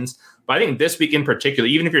Texans. But I think this week in particular,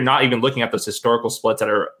 even if you're not even looking at those historical splits that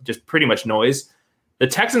are just pretty much noise, the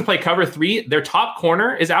Texans play cover 3. Their top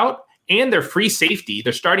corner is out, and their free safety,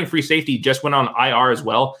 their starting free safety, just went on IR as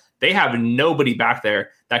well. They have nobody back there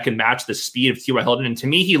that can match the speed of T.Y. Hilton. And to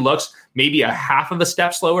me, he looks maybe a half of a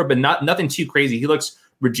step slower, but nothing too crazy. He looks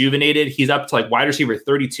rejuvenated. He's up to like wide receiver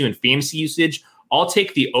 32 in fantasy usage. I'll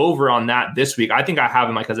take the over on that this week. I think I have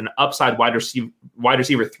him like as an upside wide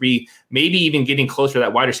receiver 3, maybe even getting closer to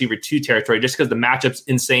that wide receiver 2 territory, just because the matchup's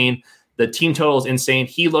insane. The team total is insane.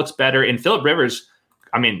 He looks better. And Phillip Rivers,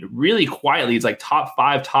 I mean, really quietly, he's like top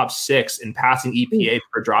 5, top 6 in passing EPA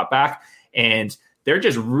per drop back. And they're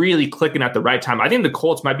just really clicking at the right time. I think the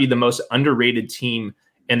Colts might be the most underrated team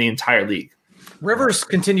in the entire league. Rivers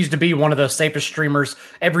continues to be one of the safest streamers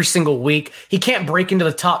every single week. He can't break into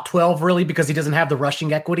the top 12 really because he doesn't have the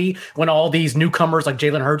rushing equity when all these newcomers like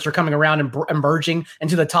Jalen Hurts are coming around and emerging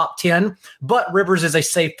into the top 10. But Rivers is a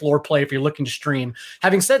safe floor play if you're looking to stream.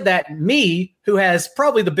 Having said that, me, who has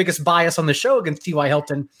probably the biggest bias on the show against T.Y.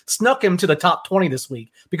 Hilton, snuck him to the top 20 this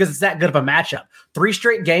week because it's that good of a matchup. 3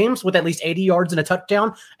 straight games with at least 80 yards and a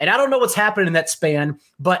touchdown. And I don't know what's happened in that span,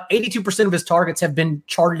 but 82% of his targets have been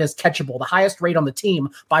charted as catchable, the highest rate on the team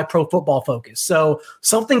by Pro Football Focus. So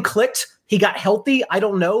something clicked. He got healthy. I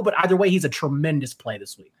don't know, but either way, he's a tremendous play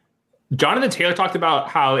this week. Jonathan Taylor talked about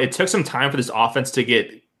how it took some time for this offense to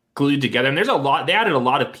get glued together. And there's a lot, they added a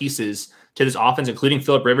lot of pieces to this offense, including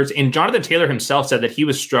Phillip Rivers. And Jonathan Taylor himself said that he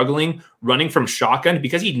was struggling running from shotgun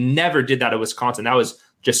because he never did that at Wisconsin. That was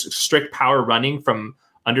just strict power running from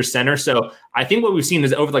under center. So I think what we've seen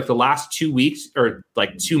is over like the last 2 weeks or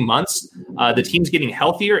like 2 months, the team's getting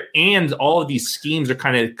healthier and all of these schemes are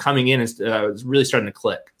kind of coming in and really starting to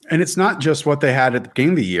click. And it's not just what they had at the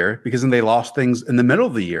beginning of the year, because then they lost things in the middle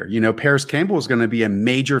of the year. Paris Campbell is going to be a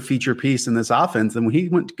major feature piece in this offense. And when he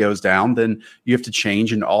goes down, then you have to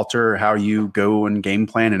change and alter how you go and game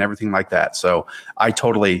plan and everything like that. So I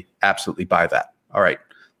totally, absolutely buy that. All right,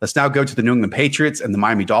 let's now go to the New England Patriots and the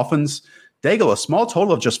Miami Dolphins. Daigle, a small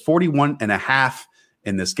total of just 41.5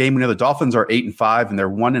 in this game. We know the Dolphins are 8-5 and they're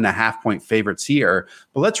 1.5 point favorites here.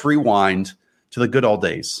 But let's rewind to the good old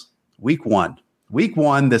days. Week one,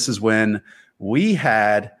 this is when we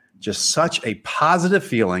had just such a positive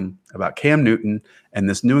feeling about Cam Newton and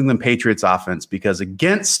this New England Patriots offense, because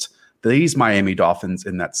against these Miami Dolphins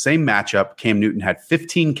in that same matchup, Cam Newton had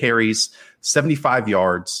 15 carries, 75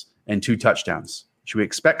 yards, and 2 touchdowns. Should we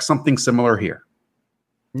expect something similar here?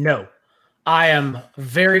 No. I am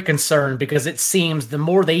very concerned because it seems the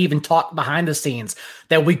more they even talk behind the scenes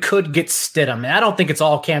that we could get Stidham. And I don't think it's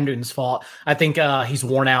all Cam Newton's fault. I think he's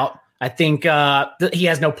worn out. I think he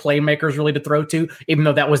has no playmakers really to throw to, even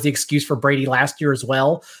though that was the excuse for Brady last year as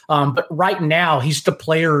well. But right now, he's the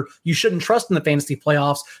player you shouldn't trust in the fantasy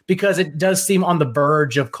playoffs because it does seem on the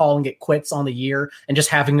verge of calling it quits on the year and just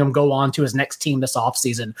having him go on to his next team this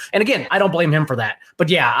offseason. And again, I don't blame him for that. But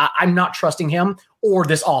yeah, I'm not trusting him or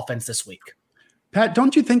this offense this week. Pat,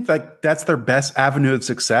 don't you think that that's their best avenue of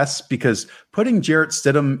success? Because putting Jarrett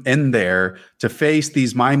Stidham in there to face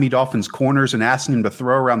these Miami Dolphins corners and asking him to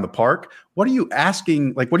throw around the park, what are you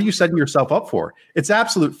asking? Like, what are you setting yourself up for? It's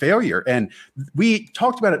absolute failure. And we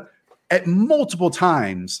talked about it at multiple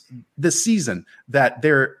times this season that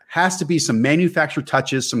there has to be some manufactured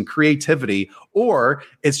touches, some creativity, or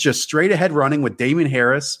it's just straight ahead running with Damian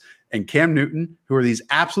Harris and Cam Newton, who are these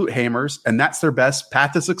absolute hammers. And that's their best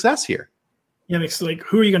path to success here. Yeah, it's like,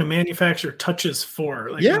 who are you going to manufacture touches for?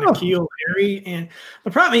 Like N'Keal Harry. And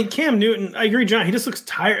the problem, Cam Newton, I agree, John, he just looks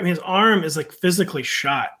tired. I mean, his arm is like physically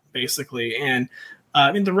shot, basically. And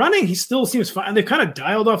the running, he still seems fine. They've kind of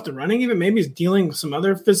dialed off the running, even maybe he's dealing with some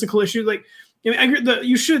other physical issues. Like, I agree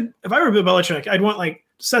you should, if I were Bill Belichick, I'd want like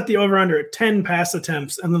set the over under at 10 pass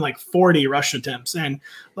attempts and then like 40 rush attempts. And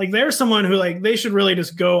like they're someone who like they should really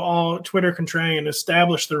just go all Twitter contrarian and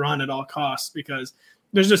establish the run at all costs, because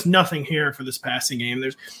there's just nothing here for this passing game.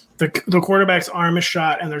 There's the quarterback's arm is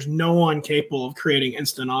shot, and there's no one capable of creating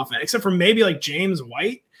instant offense except for maybe like James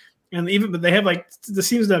White. But they have like this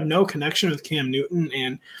seems to have no connection with Cam Newton,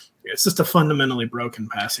 and it's just a fundamentally broken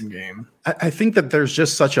passing game. I think that there's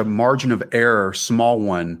just such a margin of error, small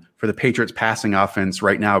one, for the Patriots passing offense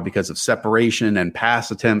right now because of separation and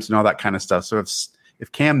pass attempts and all that kind of stuff. So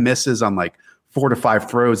if Cam misses on like 4 to 5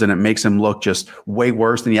 throws, and it makes him look just way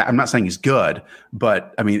worse than I'm not saying he's good,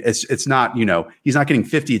 but I mean, it's not, he's not getting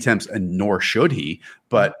 50 attempts, and nor should he.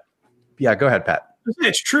 But yeah, go ahead, Pat.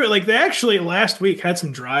 It's true. Like they actually last week had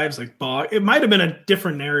some drives like it might have been a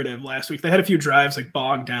different narrative last week. They had a few drives like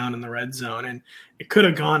bogged down in the red zone, and it could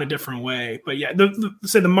have gone a different way. But yeah,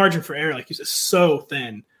 the margin for error, like you said, is so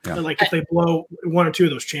thin. Yeah. That, like if they blow 1 or 2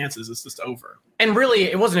 of those chances, it's just over. And really,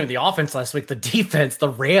 it wasn't even the offense last week. The defense, the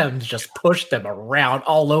Rams just pushed them around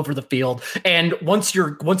all over the field. And once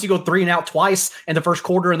you go 3 and out twice in the first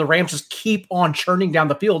quarter, and the Rams just keep on churning down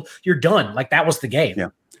the field, you're done. Like that was the game. Yeah.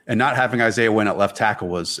 And not having Isaiah Wynn at left tackle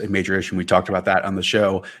was a major issue. We talked about that on the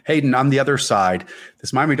show. Hayden, on the other side,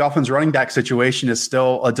 this Miami Dolphins running back situation is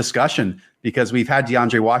still a discussion, because we've had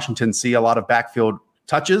DeAndre Washington see a lot of backfield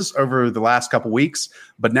touches over the last couple weeks.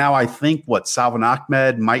 But now I think Salvon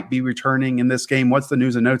Ahmed might be returning in this game. What's the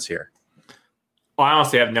news and notes here? Well, I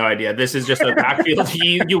honestly have no idea. This is just a backfield.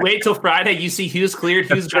 You wait till Friday, you see who's cleared,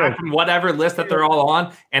 who's back from whatever list that they're all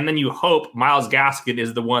on, and then you hope Myles Gaskin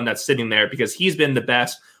is the one that's sitting there, because he's been the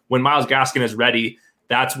best. When Myles Gaskin is ready,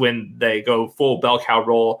 that's when they go full bell cow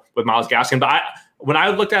roll with Myles Gaskin. But when I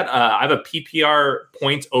looked at, I have a PPR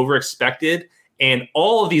points over expected, and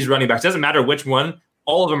all of these running backs, doesn't matter which one,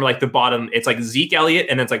 all of them are like the bottom. It's like Zeke Elliott,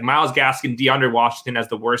 and it's like Myles Gaskin, DeAndre Washington as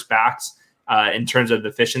the worst backs in terms of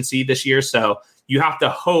efficiency this year. So you have to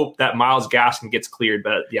hope that Myles Gaskin gets cleared,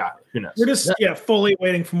 but yeah, who knows? We're just fully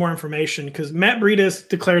waiting for more information, because Matt Breida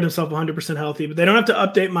declared himself 100% healthy, but they don't have to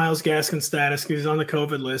update Myles Gaskin's status because he's on the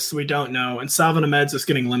COVID list, so we don't know. And Salvon Ahmed's just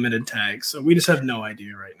getting limited tags, so we just have no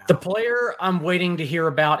idea right now. The player I'm waiting to hear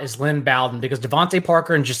about is Lynn Bowden, because Devontae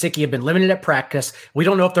Parker and Gesicki have been limited at practice. We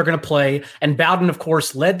don't know if they're going to play. And Bowden, of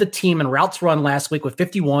course, led the team in routes run last week with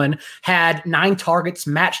 51, had 9 targets,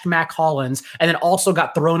 matched Mac Hollins, and then also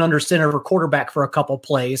got thrown under center for quarterback for a couple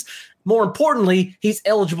plays. More importantly, he's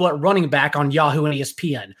eligible at running back on Yahoo and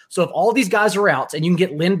ESPN. So if all these guys are out and you can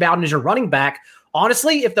get Lynn Bowden as your running back,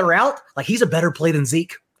 honestly, if they're out, like he's a better play than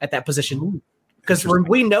Zeke at that position. Because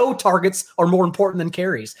we know targets are more important than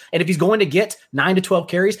carries. And if he's going to get 9 to 12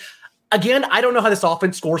 carries, again, I don't know how this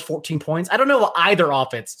offense scores 14 points. I don't know if either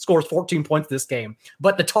offense scores 14 points this game,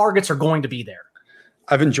 but the targets are going to be there.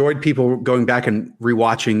 I've enjoyed people going back and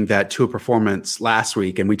rewatching that Tua performance last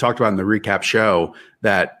week. And we talked about in the recap show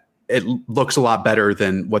that it looks a lot better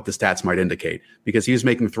than what the stats might indicate, because he was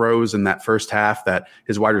making throws in that first half that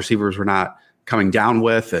his wide receivers were not coming down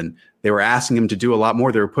with, and they were asking him to do a lot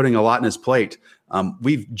more. They were putting a lot in his plate.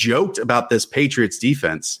 We've joked about this Patriots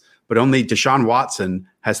defense, but only Deshaun Watson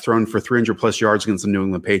has thrown for 300+ yards against the New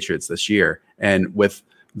England Patriots this year. And with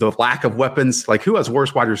the lack of weapons, like who has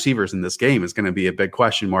worse wide receivers in this game is going to be a big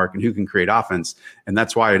question mark, and who can create offense. And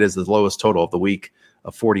that's why it is the lowest total of the week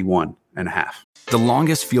of 41.5. The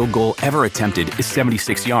longest field goal ever attempted is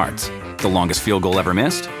 76 yards. The longest field goal ever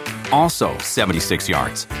missed? Also 76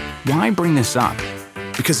 yards. Why bring this up?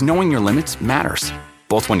 Because knowing your limits matters,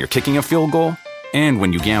 both when you're kicking a field goal and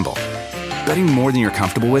when you gamble. Betting more than you're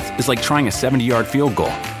comfortable with is like trying a 70-yard field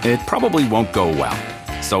goal. It probably won't go well.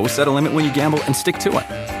 So set a limit when you gamble and stick to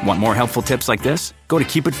it. Want more helpful tips like this? Go to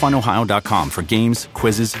keepitfunohio.com for games,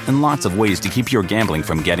 quizzes, and lots of ways to keep your gambling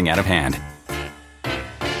from getting out of hand.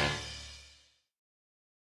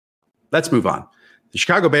 Let's move on. The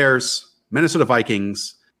Chicago Bears, Minnesota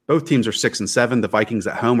Vikings, both teams are 6-7. The Vikings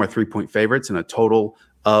at home are 3-point favorites and a total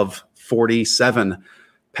of 47.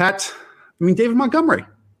 Pat, David Montgomery.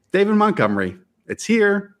 It's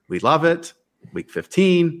here. We love it. Week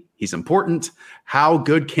 15. He's important. How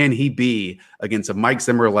good can he be against a Mike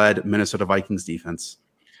Zimmer-led Minnesota Vikings defense?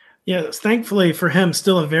 Yeah, thankfully for him,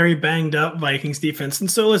 still a very banged up Vikings defense.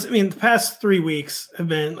 And so, the past 3 weeks have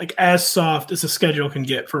been like as soft as the schedule can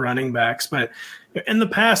get for running backs. But in the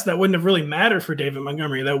past, that wouldn't have really mattered for David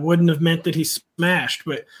Montgomery. That wouldn't have meant that he smashed.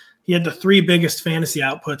 But he had the 3 biggest fantasy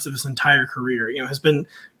outputs of his entire career. Has been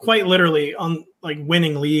quite literally on like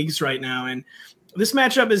winning leagues right now. And this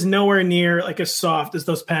matchup is nowhere near like as soft as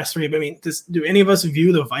those past three. But I mean, do any of us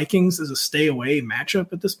view the Vikings as a stay away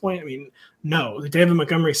matchup at this point? I mean, no. David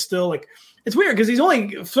Montgomery still like it's weird because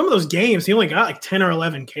some of those games he only got like 10 or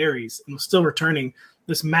 11 carries and was still returning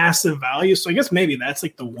this massive value. So I guess maybe that's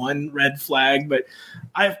like the one red flag. But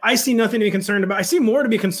I see nothing to be concerned about. I see more to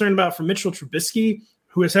be concerned about for Mitchell Trubisky,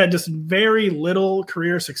 who has had just very little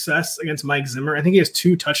career success against Mike Zimmer. I think he has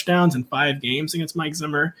 2 touchdowns in 5 games against Mike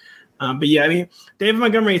Zimmer. But yeah, I mean, David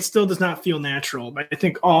Montgomery, it still does not feel natural. But I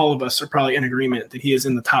think all of us are probably in agreement that he is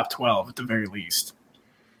in the top 12 at the very least.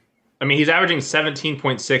 I mean, he's averaging 17.6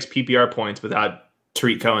 PPR points without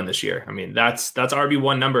Tariq Cohen this year. I mean, that's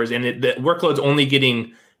RB1 numbers, and the workload's only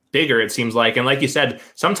getting bigger, it seems like. And like you said,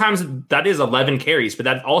 sometimes that is 11 carries, but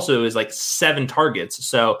that also is like 7 targets.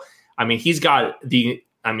 So, I mean, he's got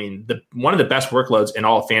one of the best workloads in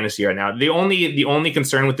all of fantasy right now. The only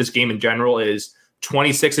concern with this game in general is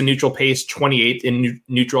 26 in neutral pace, 28 in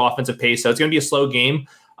neutral offensive pace. So it's going to be a slow game.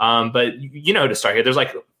 But to start here, there's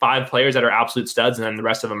like 5 players that are absolute studs, and then the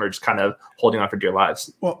rest of them are just kind of holding on for dear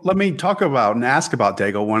lives. Well, let me talk about and ask about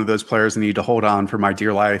Daigle, one of those players I need to hold on for my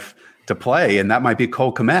dear life to play, and that might be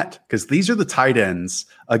Cole Kmet, because these are the tight ends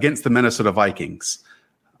against the Minnesota Vikings.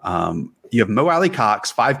 You have Mo Alley Cox,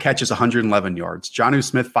 5 catches, 111 yards. Jonnu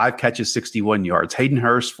Smith, 5 catches, 61 yards. Hayden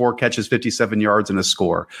Hurst, 4 catches, 57 yards, and a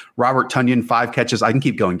score. Robert Tonyan, 5 catches. I can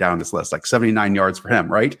keep going down this list, like 79 yards for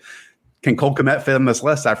him, right? Can Cole Kmet fit in this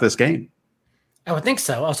list after this game? I would think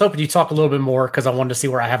so. I was hoping you'd talk a little bit more because I wanted to see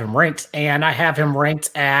where I have him ranked. And I have him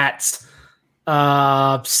ranked at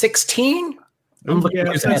 16.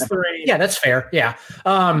 Yeah, that's fair. Yeah.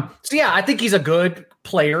 I think he's a good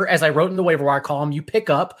player. As I wrote in the waiver wire column, you pick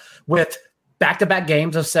up with back-to-back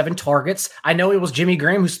games of 7 targets. I know it was Jimmy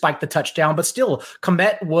Graham who spiked the touchdown, but still,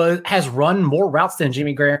 Kmet has run more routes than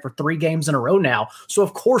Jimmy Graham for 3 games in a row now. So,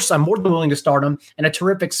 of course, I'm more than willing to start him in a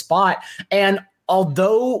terrific spot. And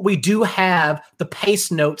although we do have the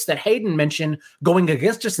pace notes that Hayden mentioned going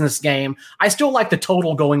against us in this game, I still like the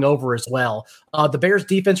total going over as well. The Bears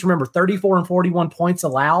defense, remember, 34 and 41 points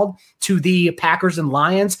allowed to the Packers and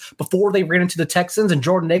Lions before they ran into the Texans, and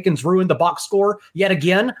Jordan Akins ruined the box score yet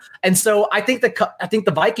again. And so I think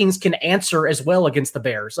the Vikings can answer as well against the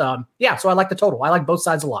Bears. So I like the total. I like both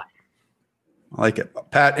sides a lot. I like it.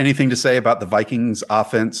 Pat, anything to say about the Vikings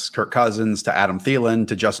offense, Kirk Cousins to Adam Thielen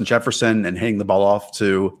to Justin Jefferson and handing the ball off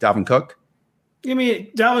to Dalvin Cook? I mean,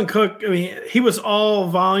 Dalvin Cook, he was all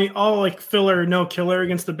volume, all like filler, no killer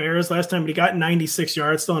against the Bears last time, but he got 96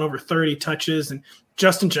 yards, still on over 30 touches. And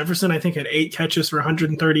Justin Jefferson, I think, had 8 catches for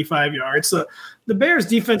 135 yards. So the Bears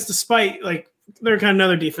defense, despite like they're kind of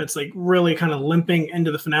another defense, like really kind of limping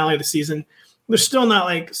into the finale of the season, they're still not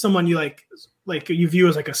like someone you like you view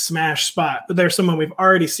as like a smash spot, but they're someone we've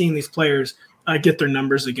already seen these players get their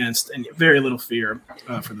numbers against, and very little fear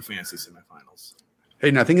for the fantasy semifinals.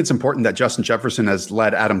 Hayden, I think it's important that Justin Jefferson has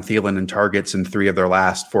led Adam Thielen in targets in 3 of their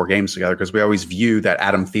last 4 games together, because we always view that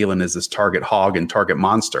Adam Thielen is this target hog and target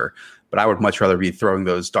monster, but I would much rather be throwing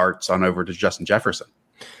those darts on over to Justin Jefferson.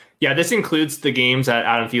 Yeah, this includes the games that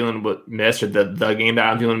Adam Thielen missed, or the game that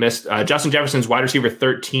Adam Thielen missed. Justin Jefferson's wide receiver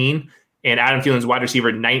 13 and Adam Thielen's wide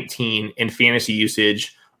receiver 19 in fantasy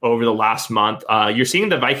usage over the last month. You're seeing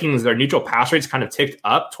the Vikings, their neutral pass rates kind of ticked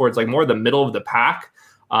up towards like more the middle of the pack.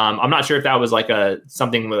 I'm not sure if that was like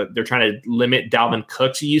something that they're trying to limit Dalvin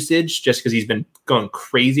Cook's usage just because he's been going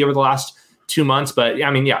crazy over the last 2 months. But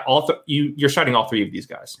you're starting all 3 of these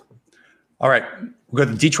guys. All right. We've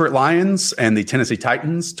got the Detroit Lions and the Tennessee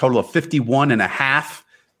Titans, total of 51.5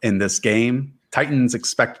 in this game. Titans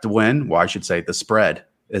expected to win. Well, I should say the spread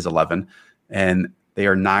is 11, and they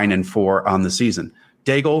are 9-4 on the season.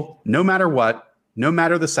 Daigle, no matter what, no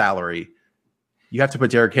matter the salary, you have to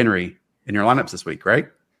put Derrick Henry in your lineups this week, right?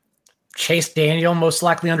 Chase Daniel, most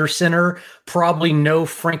likely under center, probably no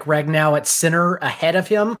Frank Ragnow at center ahead of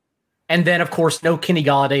him. And then, of course, no Kenny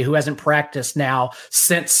Golladay, who hasn't practiced now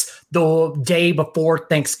since the day before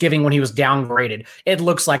Thanksgiving when he was downgraded. It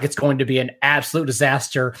looks like it's going to be an absolute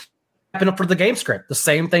disaster. Up for the game script. The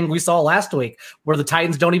same thing we saw last week, where the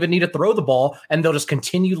Titans don't even need to throw the ball and they'll just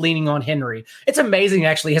continue leaning on Henry. It's amazing,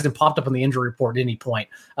 actually, he hasn't popped up on the injury report at any point.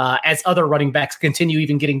 As other running backs continue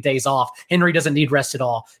even getting days off, Henry doesn't need rest at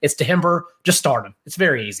all. It's to Timber, just start him. It's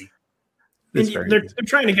very easy. They're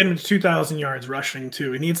trying to get him to 2,000 yards rushing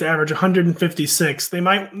too. He needs to average 156. They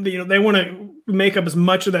might, they want to make up as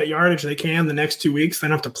much of that yardage they can the next 2 weeks. They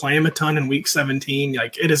don't have to play him a ton in week 17.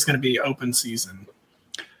 Like, it is going to be open season.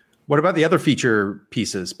 What about the other feature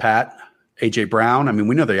pieces, Pat? A.J. Brown? I mean,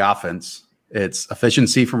 we know the offense It's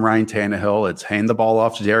efficiency from Ryan Tannehill. It's hand the ball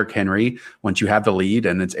off to Derrick Henry once you have the lead,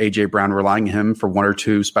 and it's A.J. Brown relying on him for one or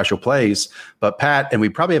two special plays. But Pat, and we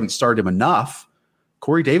probably haven't started him enough,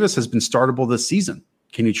 Corey Davis has been startable this season.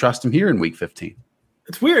 Can you trust him here in Week 15?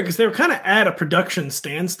 It's weird because they were kind of at a production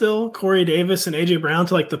standstill, Corey Davis and A.J. Brown,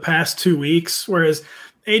 to like the past 2 weeks, whereas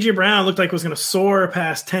A.J. Brown looked like it was going to soar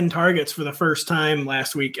past 10 targets for the first time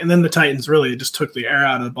last week. And then the Titans really just took the air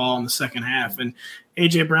out of the ball in the second half. And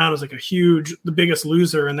A.J. Brown was like the biggest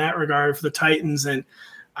loser in that regard for the Titans. And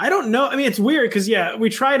I don't know. I mean, it's weird because, we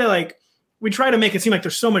try to make it seem like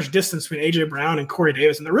there's so much distance between A.J. Brown and Corey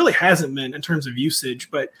Davis. And there really hasn't been in terms of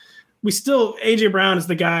usage. But A.J. Brown is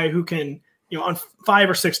the guy who can, on 5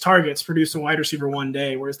 or 6 targets, produce a wide receiver one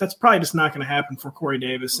day, whereas that's probably just not going to happen for Corey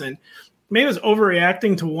Davis. And maybe I was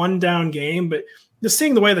overreacting to one down game, but just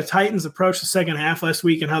seeing the way the Titans approached the second half last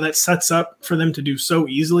week and how that sets up for them to do so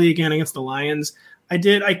easily again against the Lions,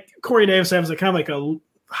 Corey Davis, I was kind of like a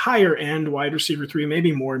higher end wide receiver 3,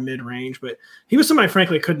 maybe more mid range, but he was somebody I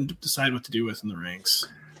frankly couldn't decide what to do with in the ranks.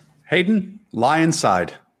 Hayden, Lions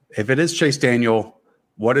side. If it is Chase Daniel,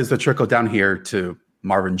 what is the trickle down here to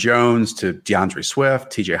Marvin Jones, to DeAndre Swift,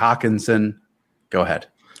 TJ Hawkinson? Go ahead.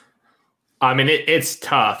 I mean, it's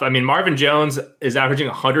tough. I mean, Marvin Jones is averaging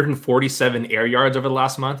 147 air yards over the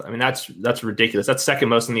last month. I mean, that's ridiculous. That's second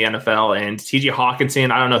most in the NFL. And TJ Hawkinson,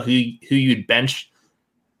 I don't know who you'd bench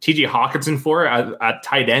TJ Hawkinson for at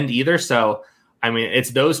tight end either. So, I mean, it's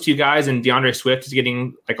those two guys, and DeAndre Swift is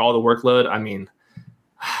getting like all the workload. I mean,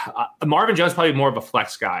 Marvin Jones is probably more of a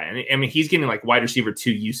flex guy. And I mean, he's getting like wide receiver 2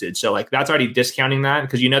 usage. So like that's already discounting that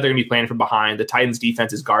because they're going to be playing from behind. The Titans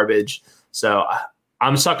defense is garbage. So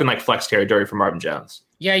I'm stuck in like flex territory for Marvin Jones.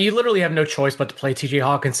 Yeah, you literally have no choice but to play TJ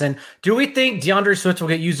Hawkinson. Do we think DeAndre Swift will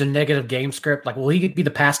get used in negative game script? Like, will he be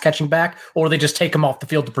the pass catching back, or will they just take him off the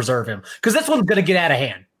field to preserve him? Because this one's going to get out of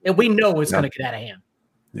hand. And we know it's going to get out of hand.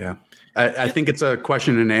 Yeah. I think it's a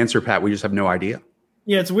question and answer, Pat. We just have no idea.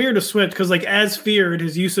 Yeah, it's weird to Swift because, like, as feared,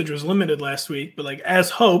 his usage was limited last week. But, like, as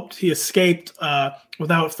hoped, he escaped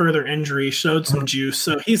without further injury, showed some juice.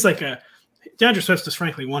 So he's like DeAndre Swift is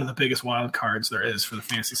frankly one of the biggest wild cards there is for the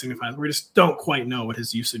fantasy semifinals. We just don't quite know what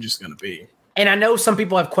his usage is going to be. And I know some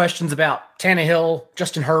people have questions about Tannehill,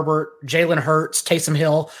 Justin Herbert, Jalen Hurts, Taysom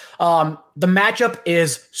Hill. The matchup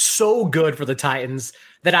is so good for the Titans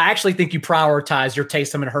that I actually think you prioritize your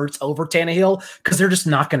Taysom and Hurts over Tannehill because they're just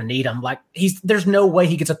not going to need him. Like there's no way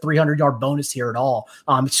he gets a 300-yard bonus here at all.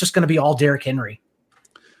 It's just going to be all Derrick Henry.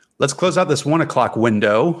 Let's close out this 1 o'clock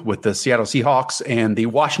window with the Seattle Seahawks and the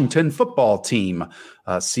Washington football team.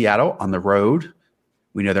 Seattle on the road.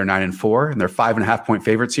 We know they're 9-4 and they're 5.5-point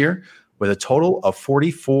favorites here with a total of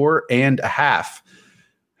 44.5.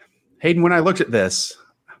 Hayden, when I looked at this,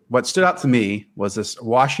 what stood out to me was this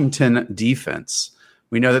Washington defense.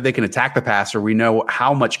 We know that they can attack the passer. We know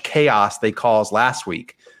how much chaos they caused last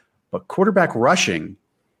week, but quarterback rushing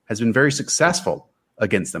has been very successful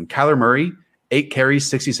against them. Kyler Murray, 8 carries,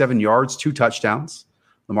 67 yards, 2 touchdowns.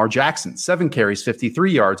 Lamar Jackson, 7 carries,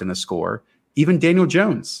 53 yards and a score. Even Daniel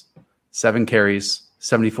Jones, 7 carries,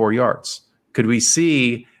 74 yards. Could we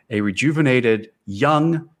see a rejuvenated,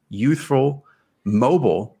 young, youthful,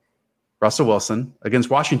 mobile Russell Wilson against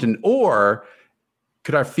Washington? Or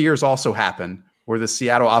could our fears also happen where the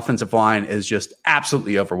Seattle offensive line is just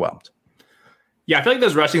absolutely overwhelmed? Yeah, I feel like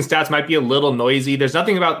those rushing stats might be a little noisy. There's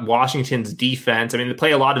nothing about Washington's defense. I mean, they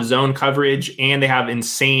play a lot of zone coverage and they have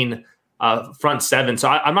insane front seven. So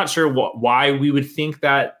I'm not sure why we would think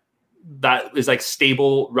that is like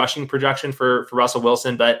stable rushing projection for Russell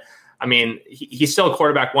Wilson. But I mean, he's still a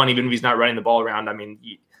quarterback 1, even if he's not running the ball around. I mean,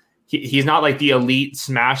 he's not like the elite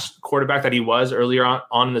smash quarterback that he was earlier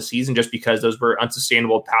on in the season, just because those were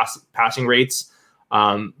unsustainable passing rates.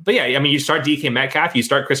 But yeah, I mean, you start DK Metcalf, you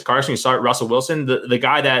start Chris Carson, you start Russell Wilson. The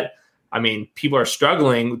guy that, I mean, people are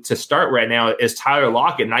struggling to start right now is Tyler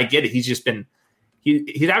Lockett. And I get it. He's just been,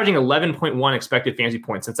 he's averaging 11.1 expected fantasy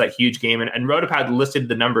points since that huge game. And Rotopad listed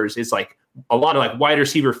the numbers. It's like a lot of like wide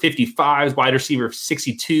receiver 55s, wide receiver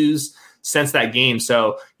 62s since that game.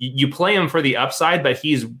 So you play him for the upside, but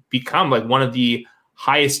he's become like one of the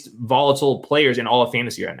highest volatile players in all of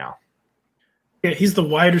fantasy right now. Yeah, he's the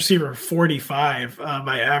wide receiver 45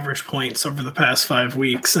 by average points over the past 5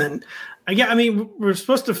 weeks. And I mean, we're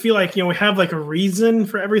supposed to feel like, we have like a reason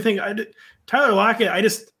for everything. Tyler Lockett,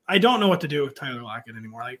 I don't know what to do with Tyler Lockett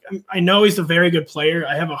anymore. Like, I know he's a very good player.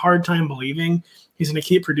 I have a hard time believing he's going to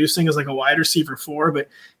keep producing as like a wide receiver 4, but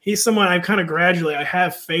he's someone I've kind of I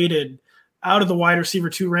have faded out of the wide receiver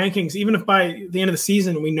 2 rankings. Even if by the end of the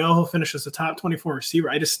season, we know he'll finish as a top 24 receiver.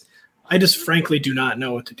 I just frankly do not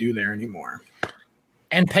know what to do there anymore.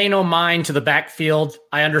 And pay no mind to the backfield.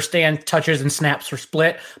 I understand touches and snaps were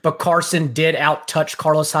split, but Carson did out-touch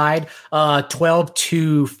Carlos Hyde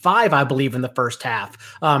 12-5, I believe, in the first half.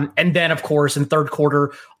 And then, of course, in third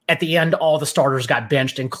quarter, at the end, all the starters got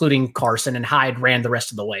benched, including Carson, and Hyde ran the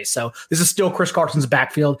rest of the way. So this is still Chris Carson's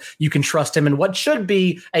backfield. You can trust him in what should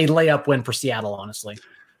be a layup win for Seattle, honestly.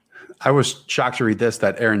 I was shocked to read this,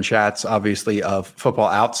 that Aaron Schatz, obviously of Football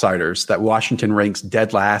Outsiders, that Washington ranks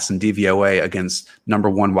dead last in DVOA against number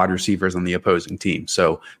one wide receivers on the opposing team.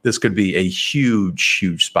 So this could be a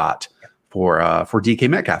huge spot for DK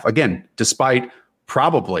Metcalf. Again, despite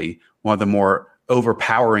probably one of the more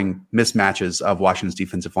overpowering mismatches of Washington's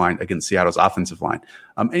defensive line against Seattle's offensive line.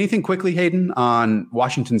 Anything quickly, Hayden, on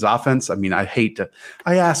Washington's offense? I mean, I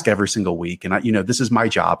ask every single week, and this is my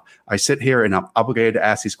job. I sit here and I'm obligated to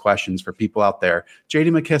ask these questions for people out there. JD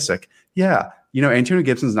McKissic, Antonio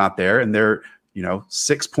Gibson's not there, and they're,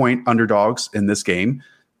 6-point underdogs in this game.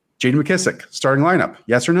 JD McKissic, starting lineup,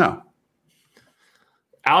 yes or no?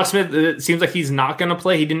 Alex Smith, it seems like he's not going to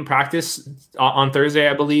play. He didn't practice on Thursday,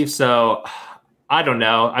 I believe. So I don't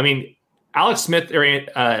know. I mean, Alex Smith or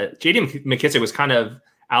J.D. McKissic was kind of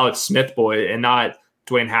Alex Smith boy and not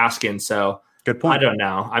Dwayne Haskins. So good point. I don't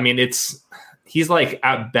know. I mean, he's like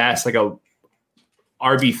at best like a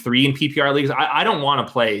RB3 in PPR leagues. I don't want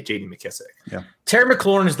to play J.D. McKissic. Yeah. Terry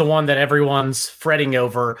McLaurin is the one that everyone's fretting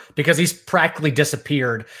over because he's practically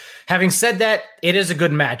disappeared. Having said that, it is a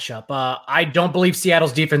good matchup. I don't believe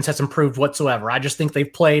Seattle's defense has improved whatsoever. I just think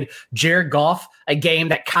they've played Jared Goff, a game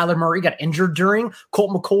that Kyler Murray got injured during, Colt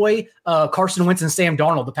McCoy, Carson Wentz, and Sam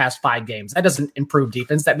Darnold the past 5 games. That doesn't improve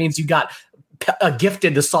defense. That means you got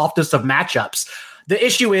gifted the softest of matchups. The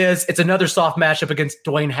issue is it's another soft matchup against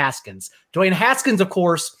Dwayne Haskins. Dwayne Haskins, of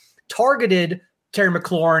course, targeted Terry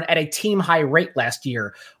McLaurin at a team high rate last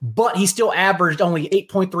year, but he still averaged only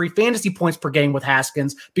 8.3 fantasy points per game with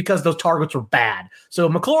Haskins because those targets were bad. So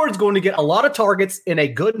McLaurin's going to get a lot of targets in a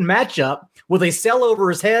good matchup. Will they sell over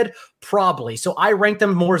his head? Probably. So I rank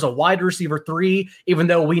them more as a wide receiver 3, even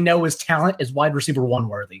though we know his talent is wide receiver 1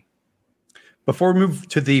 worthy. Before we move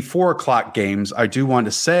to the 4:00 games, I do want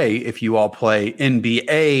to say, if you all play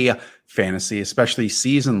NBA fantasy, especially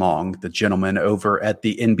season long, the gentlemen over at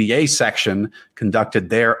the NBA section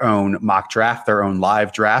conducted their own mock draft, their own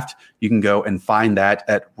live draft. You can go and find that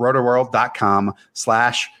at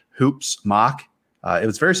rotoworld.com/hoopsmock. It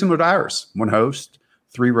was very similar to ours. 1 host,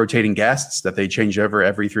 3 rotating guests that they change over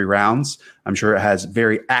every 3 rounds. I'm sure it has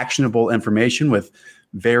very actionable information with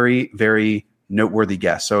very, very noteworthy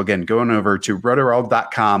guests. So again, going over to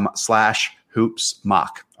rotoworld.com/hoopsmock.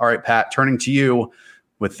 All right, Pat, turning to you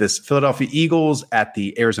with this Philadelphia Eagles at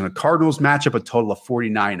the Arizona Cardinals matchup, a total of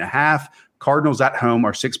 49.5. Cardinals at home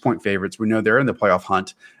are 6-point favorites. We know they're in the playoff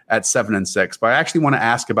hunt at 7-6, but I actually want to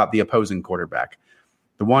ask about the opposing quarterback,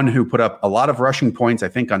 the one who put up a lot of rushing points, I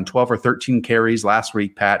think on 12 or 13 carries last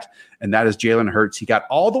week, Pat, and that is Jalen Hurts. He got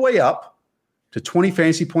all the way up to 20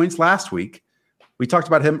 fantasy points last week. We talked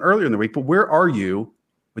about him earlier in the week, but where are you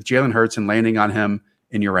with Jalen Hurts and landing on him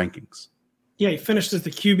in your rankings? Yeah, he finished as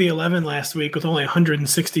the QB11 last week with only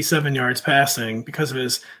 167 yards passing because of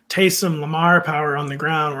his Taysom Lamar power on the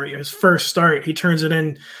ground, where his first start, he turns it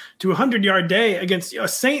in to a 100-yard day against a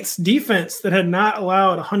Saints defense that had not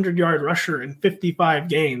allowed a 100-yard rusher in 55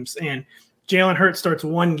 games. And Jalen Hurts starts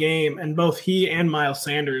 1 game, and both he and Miles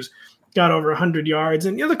Sanders got over 100 yards.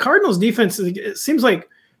 And, the Cardinals defense, it seems like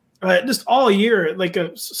just all year, like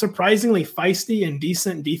a surprisingly feisty and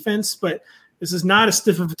decent defense, but this is not as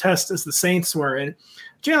stiff of a test as the Saints were. And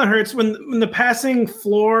Jalen Hurts, when the passing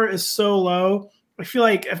floor is so low, I feel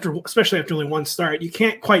like especially after only 1 start, you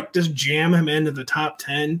can't quite just jam him into the top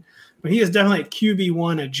 10. But he is definitely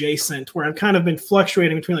QB1 adjacent, where I've kind of been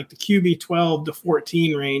fluctuating between like the QB 12 to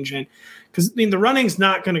 14 range. And because the running's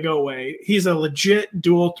not going to go away. He's a legit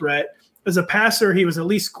dual threat. As a passer, he was at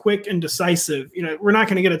least quick and decisive. We're not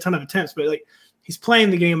going to get a ton of attempts, but he's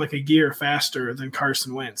playing the game like a gear faster than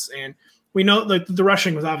Carson Wentz. And we know that the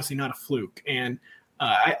rushing was obviously not a fluke. And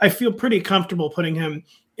I feel pretty comfortable putting him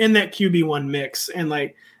in that QB1 mix. And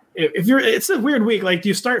it's a weird week. Do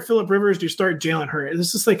you start Phillip Rivers? Do you start Jalen Hurts?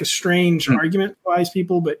 This is a strange argument wise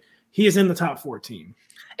people, but he is in the top 14.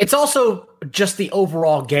 It's also just the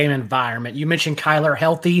overall game environment. You mentioned Kyler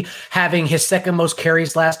healthy, having his 2nd most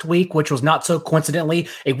carries last week, which was not so coincidentally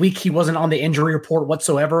a week he wasn't on the injury report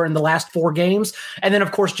whatsoever in the last 4 games. And then,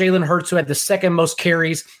 of course, Jalen Hurts, who had the 2nd most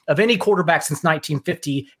carries of any quarterback since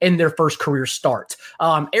 1950 in their first career start.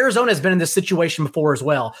 Arizona has been in this situation before as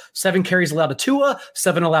well. 7 carries allowed to Tua,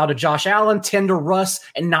 7 allowed to Josh Allen, 10 to Russ,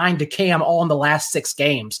 and 9 to Cam, all in the last 6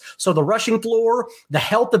 games. So the rushing floor, the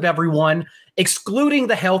health of everyone, excluding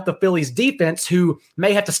the health of Philly's defense, defense who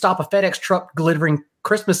may have to stop a FedEx truck delivering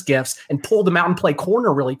Christmas gifts and pull them out and play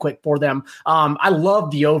corner really quick for them. I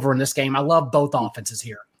love the over in this game. I love both offenses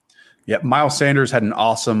here. Yeah, Miles Sanders had an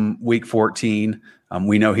awesome week 14.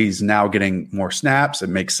 We know he's now getting more snaps. It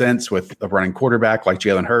makes sense with a running quarterback like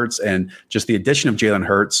Jalen Hurts, and just the addition of Jalen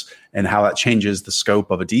Hurts and how that changes the scope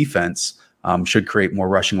of a defense should create more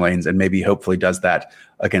rushing lanes, and maybe hopefully does that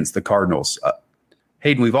against the Cardinals.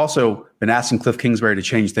 Hayden, we've also been asking Cliff Kingsbury to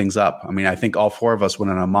change things up. I mean, I think all four of us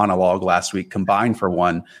went on a monologue last week, combined for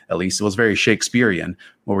one, at least. It was very Shakespearean,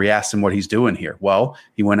 where we asked him what he's doing here. Well,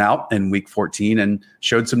 he went out in week 14 and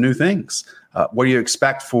showed some new things. What do you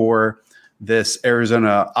expect for this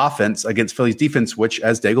Arizona offense against Philly's defense, which,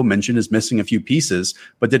 as Daigle mentioned, is missing a few pieces,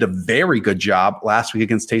 but did a very good job last week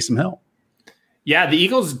against Taysom Hill? Yeah, the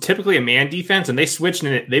Eagles typically a man defense, and they switched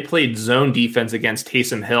and they played zone defense against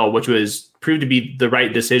Taysom Hill, which was proved to be the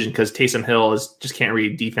right decision because Taysom Hill just can't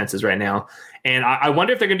read defenses right now. And I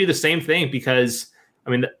wonder if they're going to do the same thing because, I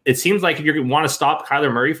mean, it seems like if you want to stop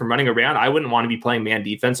Kyler Murray from running around, I wouldn't want to be playing man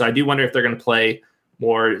defense. So I do wonder if they're going to play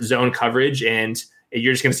more zone coverage, and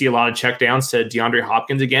you're just going to see a lot of checkdowns to DeAndre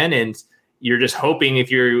Hopkins again. And you're just hoping, if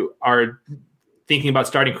you are thinking about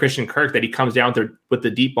starting Christian Kirk, that he comes down with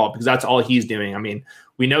the deep ball, because that's all he's doing. I mean,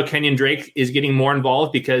 we know Kenyon Drake is getting more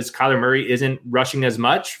involved because Kyler Murray isn't rushing as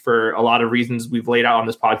much for a lot of reasons we've laid out on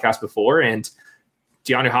this podcast before. And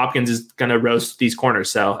DeAndre Hopkins is going to roast these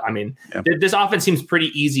corners. So, I mean, this offense seems pretty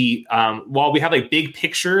easy. While we have like big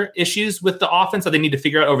picture issues with the offense that they need to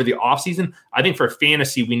figure out over the offseason, I think for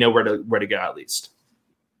fantasy, we know where to go at least.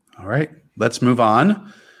 All right, let's move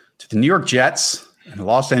on to the New York Jets and the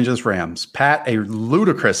Los Angeles Rams. Pat, a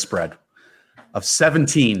ludicrous spread of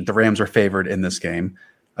 17. The Rams are favored in this game.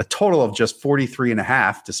 A total of just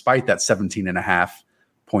 43.5, despite that 17.5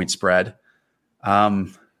 point spread.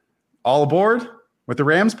 All aboard with the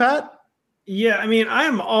Rams, Pat? Yeah, I mean,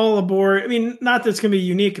 I'm all aboard. I mean, not that it's going to be a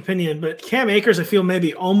unique opinion, but Cam Akers, I feel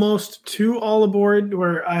maybe almost too all aboard,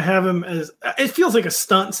 where I have him as – it feels like a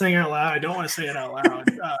stunt saying out loud. I don't want to say it out loud.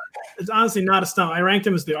 It's honestly not a stunt. I ranked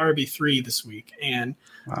him as the RB3 this week. And,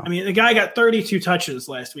 wow. I mean, the guy got 32 touches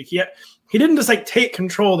last week. He didn't just, like, take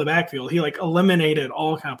control of the backfield. He, like, eliminated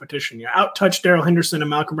all competition. You out-touched Darrell Henderson and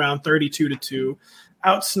Malcolm Brown 32-2.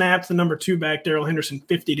 Out-snapped the number 2 back, Darrell Henderson,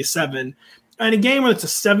 50-7. In a game where it's a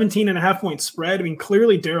 17.5 point spread, I mean,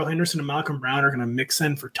 clearly Darrell Henderson and Malcolm Brown are going to mix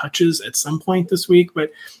in for touches at some point this week.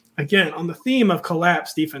 But again, on the theme of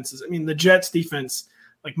collapsed defenses, I mean, the Jets defense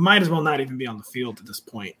might as well not even be on the field at this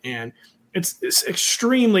point. And it's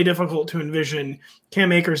extremely difficult to envision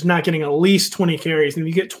Cam Akers not getting at least 20 carries. And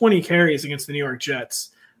if you get 20 carries against the New York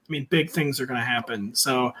Jets, I mean, big things are going to happen.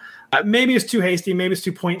 So maybe it's too hasty, maybe it's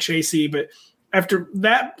too point chasey, but after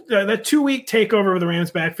that 2-week takeover of the Rams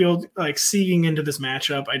backfield, seeing into this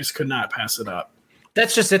matchup, I just could not pass it up.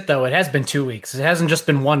 That's just it, though. It has been 2 weeks. It hasn't just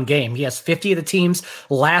been one game. He has 50 of the team's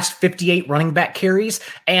last 58 running back carries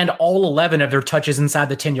and all 11 of their touches inside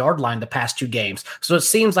the 10-yard line the past 2 games. So it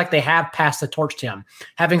seems like they have passed the torch to him.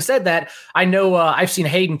 Having said that, I know I've seen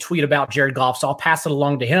Hayden tweet about Jared Goff, so I'll pass it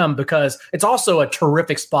along to him because it's also a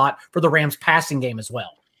terrific spot for the Rams passing game as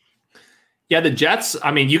well. Yeah, the Jets,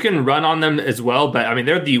 I mean, you can run on them as well, but I mean,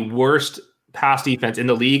 they're the worst pass defense in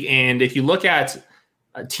the league. And if you look at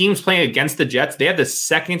teams playing against the Jets, they have the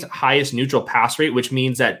second highest neutral pass rate, which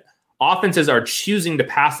means that offenses are choosing to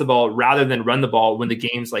pass the ball rather than run the ball when the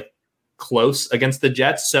game's close against the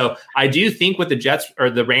Jets. So I do think with the Jets or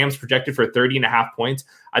the Rams projected for 30.5 points,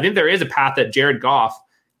 I think there is a path that Jared Goff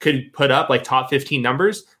could put up top 15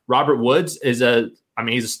 numbers. Robert Woods is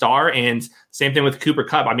he's a star, and same thing with Cooper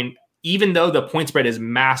Kupp. I mean, even though the point spread is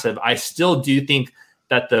massive, I still do think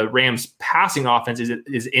that the Rams passing offense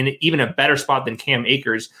is in even a better spot than Cam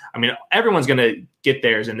Akers. I mean, everyone's going to get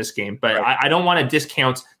theirs in this game, but right. I don't want to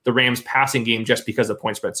discount the Rams passing game just because the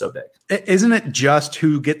point spread's so big. Isn't it just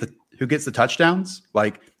who gets the touchdowns?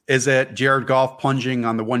 Is it Jared Goff plunging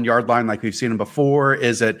on the 1 yard line like we've seen him before?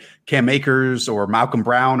 Is it Cam Akers or Malcolm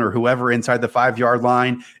Brown or whoever inside the 5 yard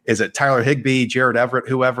line? Is it Tyler Higbee, Jared Everett,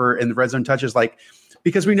 whoever in the red zone touches?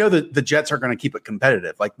 Because we know that the Jets are going to keep it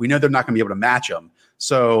competitive. We know they're not going to be able to match them.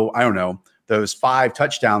 So I don't know, those 5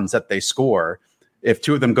 touchdowns that they score, if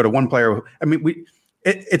 2 of them go to one player, I mean,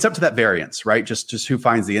 it's up to that variance, right? Just who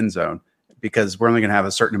finds the end zone, because we're only going to have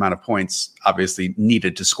a certain amount of points obviously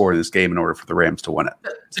needed to score in this game in order for the Rams to win it.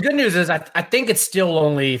 The good news is I think it's still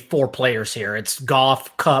only 4 players here. It's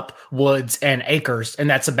Goff, Kupp, Woods, and Akers, and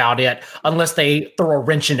that's about it, unless they throw a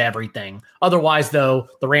wrench into everything. Otherwise, though,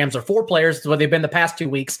 the Rams are 4 players. That's what they've been the past 2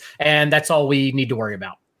 weeks, and that's all we need to worry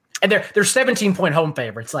about. And they're 17-point home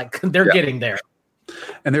favorites. They're getting there.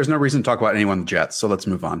 And there's no reason to talk about anyone on the Jets, so let's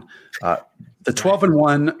move on. The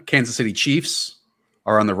 12-1 Kansas City Chiefs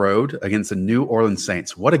are on the road against the New Orleans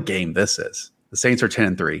Saints. What a game this is. The Saints are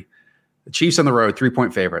 10-3. The Chiefs on the road,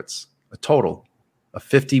 3-point favorites. A total of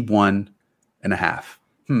 51.5.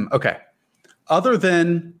 Okay. Other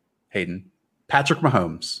than Hayden, Patrick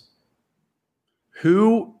Mahomes,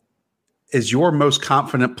 who is your most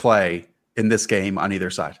confident play in this game on either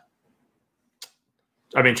side?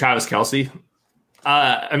 I mean, Travis Kelce.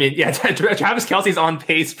 Travis Kelce's on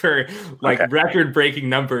pace for record-breaking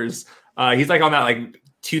numbers. He's like on that like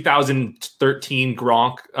 2013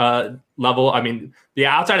 Gronk level. I mean,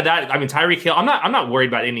 outside of that, I mean, Tyreek Hill. I'm not worried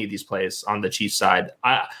about any of these plays on the Chiefs side.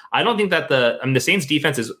 I don't think that the Saints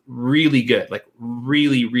defense is really good, like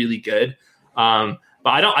really, really good. But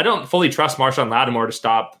I don't fully trust Marshawn Lattimore to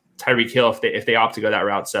stop Tyreek Hill if they opt to go that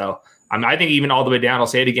route. So I think even all the way down, I'll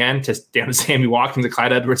say it again, down to Sammy Watkins and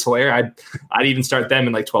Clyde Edwards-Helaire, I'd even start them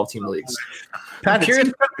in like 12-team leagues. Pat,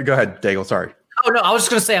 go ahead, Daigle. Sorry. Oh no, I was just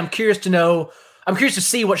going to say I'm curious to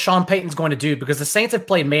see what Sean Payton's going to do, because the Saints have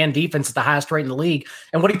played man defense at the highest rate in the league.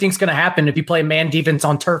 And what do you think is going to happen if you play man defense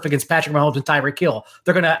on turf against Patrick Mahomes and Tyreek Hill?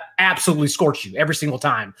 They're going to absolutely scorch you every single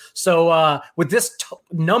time. So with this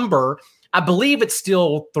number, I believe it's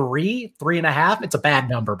still 3.5. It's a bad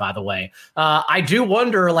number, by the way. I do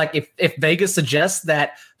wonder, like, if Vegas suggests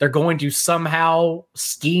that they're going to somehow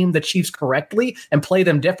scheme the Chiefs correctly and play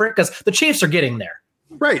them different, because the Chiefs are getting there.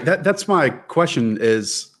 Right. That's my question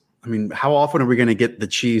is, I mean, how often are we going to get the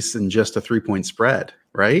Chiefs in just a 3-point spread,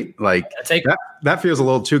 right? Like that feels a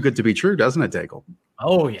little too good to be true, doesn't it, Daigle?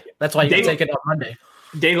 Oh, yeah. That's why you can take it on Monday.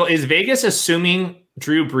 Daigle, is Vegas assuming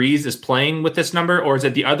Drew Brees is playing with this number, or is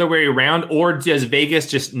it the other way around, or does Vegas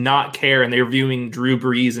just not care and they're viewing Drew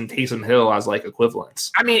Brees and Taysom Hill as like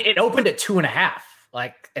equivalents? I mean, it opened at 2.5.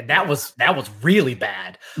 And that was really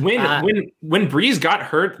bad. When Brees got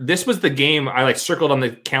hurt, this was the game I like circled on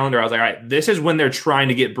the calendar. I was like, all right, this is when they're trying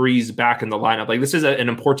to get Brees back in the lineup. Like, this is an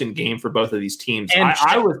important game for both of these teams. And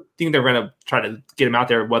I would think they're going to try to get him out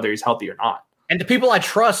there whether he's healthy or not. And the people I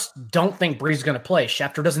trust don't think Brees is going to play.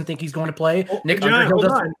 Schefter doesn't think he's going to play. Nick Underhill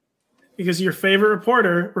doesn't. Because your favorite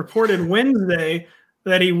reporter reported Wednesday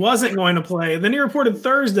that he wasn't going to play. Then he reported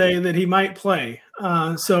Thursday that he might play.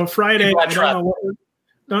 So Friday, I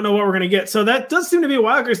don't know what we're going to get. So that does seem to be a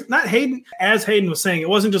wild card. Not Hayden, as Hayden was saying, it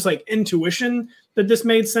wasn't just like intuition that this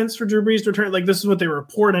made sense for Drew Brees to return. Like, this is what they were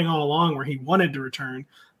reporting all along, where he wanted to return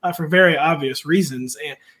for very obvious reasons.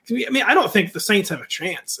 And I mean, I don't think the Saints have a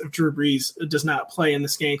chance if Drew Brees does not play in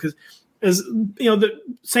this game, because, as you know, the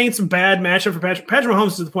Saints' bad matchup for Patrick Mahomes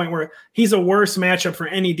is to the point where he's a worse matchup for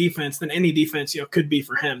any defense than any defense, could be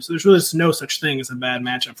for him. So there's really no such thing as a bad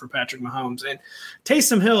matchup for Patrick Mahomes. And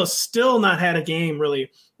Taysom Hill has still not had a game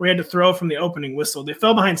really where he had to throw from the opening whistle. They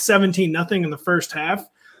fell behind 17-0 in the first half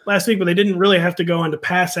last week, but they didn't really have to go into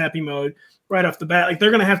pass happy mode right off the bat. Like,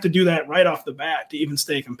 they're going to have to do that right off the bat to even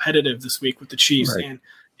stay competitive this week with the Chiefs. Right. And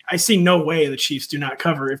I see no way the Chiefs do not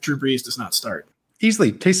cover if Drew Brees does not start.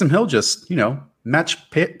 Easily. Taysom Hill just, match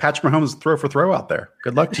Patrick Mahomes throw for throw out there.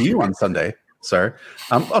 Good luck to you on Sunday, sir.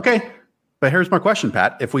 Okay. But here's my question,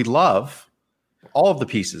 Pat. If we love all of the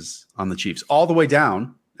pieces on the Chiefs, all the way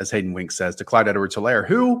down, as Hayden Wink says, to Clyde Edwards-Helaire,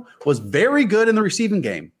 who was very good in the receiving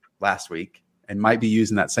game last week and might be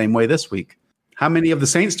using that same way this week, how many of the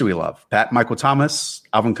Saints do we love? Pat, Michael Thomas,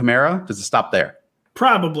 Alvin Kamara? Does it stop there?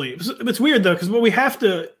 Probably. It's weird, though, because what we have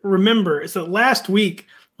to remember is that last week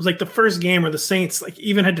was like the first game where the Saints like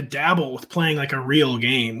even had to dabble with playing like a real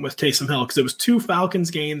game with Taysom Hill, because it was 2 Falcons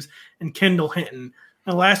games and Kendall Hinton.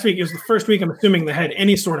 And last week, it was the first week, I'm assuming, they had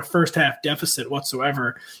any sort of first half deficit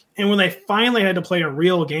whatsoever. And when they finally had to play a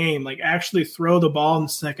real game, like actually throw the ball in the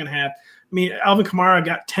second half, I mean, Alvin Kamara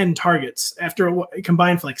got 10 targets after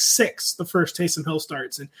combined for like 6 the first Taysom Hill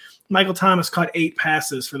starts. And Michael Thomas caught 8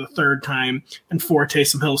 passes for the third time and 4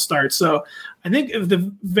 Taysom Hill starts. So I think at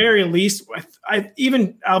the very least,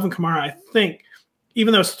 even Alvin Kamara, I think,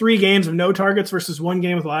 even though it's 3 games of no targets versus 1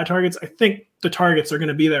 game with a lot of targets, I think the targets are going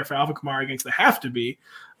to be there for Alvin Kamara against. They have to be.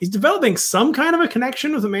 He's developing some kind of a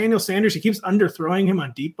connection with Emmanuel Sanders. He keeps underthrowing him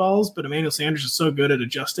on deep balls, but Emmanuel Sanders is so good at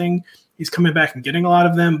adjusting. He's coming back and getting a lot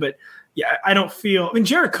of them. But yeah, I don't feel. I mean,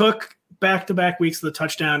 Jared Cook back-to-back weeks of the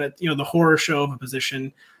touchdown at the horror show of a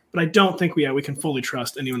position. But I don't think we can fully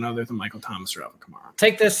trust anyone other than Michael Thomas or Alvin Kamara.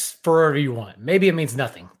 Take this for whatever you want. Maybe it means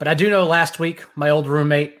nothing. But I do know last week, my old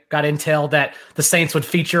roommate got intel that the Saints would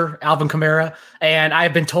feature Alvin Kamara. And I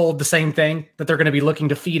have been told the same thing, that they're going to be looking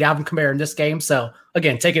to feed Alvin Kamara in this game. So,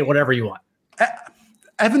 again, take it whatever you want.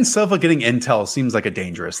 Evan Silva getting intel seems like a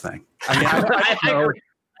dangerous thing. I mean,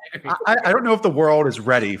 I don't know if the world is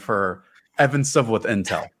ready for Evan Silva with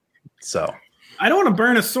intel. So I don't want to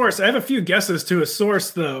burn a source. I have a few guesses to a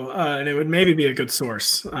source, though, and it would maybe be a good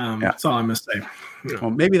source. That's all I'm going to say.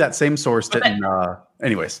 Well, maybe that same source didn't.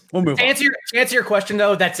 Anyways, we'll move on. To answer your question,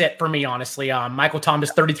 though, that's it for me, honestly. Michael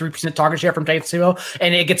Thomas, 33% target share from Taysom Hill,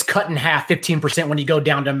 and it gets cut in half, 15% when you go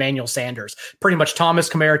down to Emmanuel Sanders. Pretty much Thomas,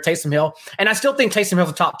 Kamara, Taysom Hill. And I still think Taysom Hill's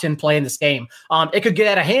a top 10 play in this game. It could get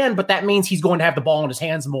out of hand, but that means he's going to have the ball in his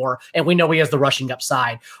hands more, and we know he has the rushing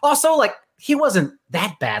upside. Also, he wasn't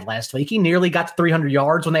that bad last week. He nearly got to 300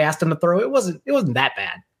 yards when they asked him to throw. It wasn't that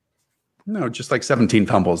bad. No, just like 17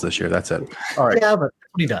 fumbles this year. That's it. All right. Yeah, but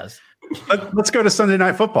that's what he does. Let's go to Sunday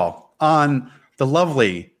Night Football on the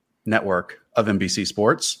lovely network of NBC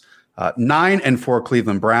Sports. 9-4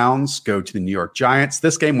 Cleveland Browns go to the New York Giants.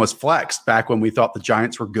 This game was flexed back when we thought the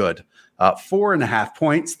Giants were good. 4.5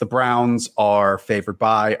 points. The Browns are favored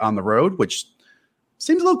by on the road, which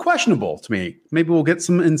seems a little questionable to me. Maybe we'll get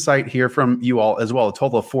some insight here from you all as well. A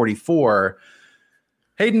total of 44.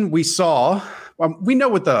 Hayden, we know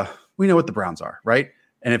what the Browns are, right?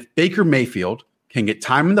 And if Baker Mayfield can get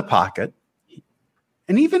time in the pocket,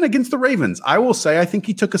 and even against the Ravens, I will say I think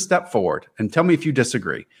he took a step forward. And tell me if you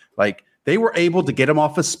disagree. They were able to get him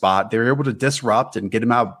off his spot. They were able to disrupt and get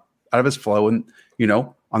him out of his flow. And,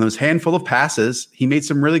 on those handful of passes, he made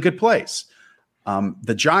some really good plays.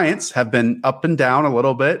 The Giants have been up and down a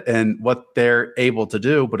little bit in what they're able to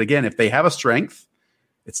do. But again, if they have a strength,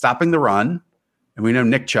 it's stopping the run. And we know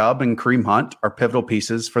Nick Chubb and Kareem Hunt are pivotal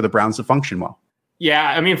pieces for the Browns to function well.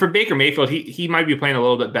 Yeah, I mean, for Baker Mayfield, he might be playing a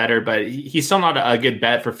little bit better, but he's still not a good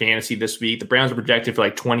bet for fantasy this week. The Browns are projected for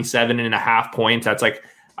 27.5 points. That's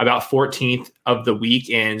about 14th of the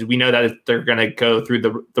week. And we know that they're going to go through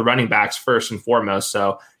the running backs first and foremost.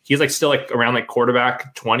 So he's still around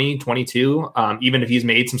quarterback 20, 22, even if he's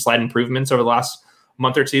made some slight improvements over the last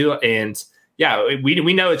month or two. And yeah,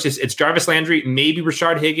 we know it's Jarvis Landry, maybe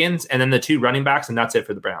Rashard Higgins, and then the two running backs, and that's it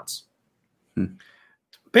for the Browns.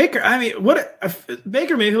 Baker, I mean,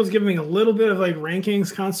 Baker Mayfield's giving me a little bit of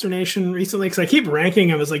rankings consternation recently because I keep ranking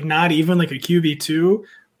him as not even a QB2,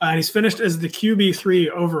 and he's finished as the QB3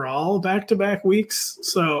 overall back-to-back weeks.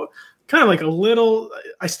 So kind of a little.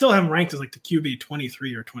 I still have him ranked as the QB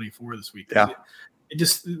 23 or 24 this week. Yeah.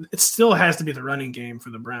 It still has to be the running game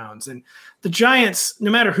for the Browns. And the Giants, no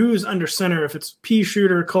matter who's under center, if it's P.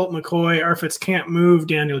 Shooter, Colt McCoy, or if it's can't move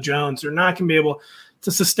Daniel Jones, they're not going to be able to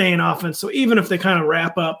sustain offense. So even if they kind of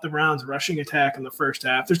wrap up the Browns rushing attack in the first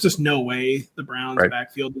half, there's just no way the Browns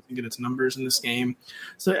backfield doesn't get its numbers in this game.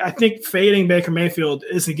 So I think fading Baker Mayfield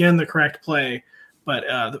is, again, the correct play. But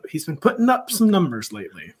he's been putting up some numbers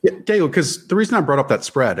lately. Yeah, Daigle, because the reason I brought up that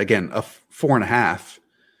spread, again, of 4.5,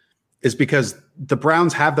 is because the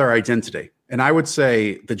Browns have their identity. And I would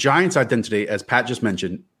say the Giants' identity, as Pat just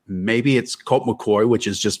mentioned, maybe it's Colt McCoy, which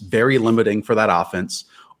is just very limiting for that offense,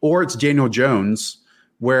 or it's Daniel Jones,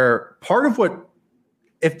 where part of what,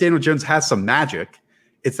 if Daniel Jones has some magic,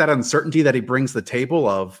 it's that uncertainty that he brings to the table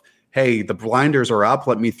of, hey, the blinders are up,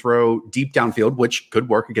 let me throw deep downfield, which could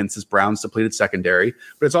work against this Browns depleted secondary,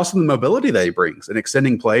 but it's also the mobility that he brings and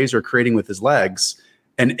extending plays or creating with his legs.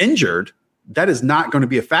 And injured, that is not going to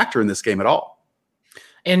be a factor in this game at all.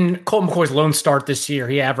 In Colt McCoy's lone start this year,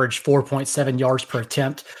 he averaged 4.7 yards per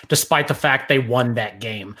attempt, despite the fact they won that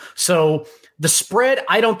game. So the spread,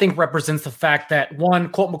 I don't think represents the fact that, one,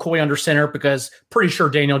 Colt McCoy under center, because pretty sure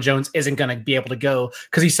Daniel Jones isn't going to be able to go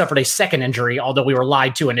because he suffered a second injury, although we were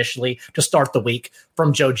lied to initially to start the week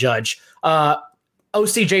from Joe Judge.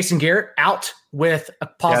 OC Jason Garrett out with a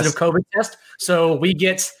positive COVID test. So we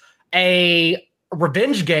get a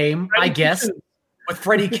revenge game, I guess, with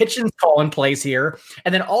Freddie Kitchens calling plays here.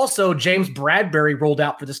 And then also James Bradbury ruled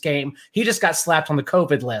out for this game. He just got slapped on the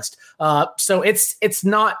COVID list. So it's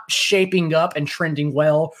not shaping up and trending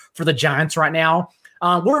well for the Giants right now.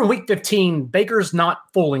 We're in week 15. Baker's not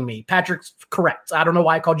fooling me. Patrick's correct. I don't know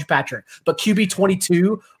why I called you Patrick, but QB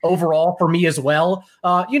 22 overall for me as well.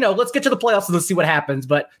 Let's get to the playoffs and let's see what happens.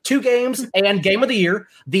 But 2 games and game of the year,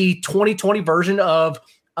 the 2020 version of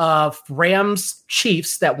Rams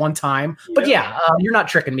Chiefs that one time. But you're not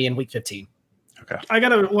tricking me in week 15. Okay. I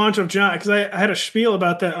got a launch of John because I had a spiel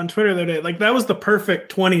about that on Twitter the other day. That was the perfect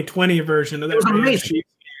 2020 version of that Rams Chiefs game.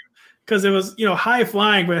 Because it was, high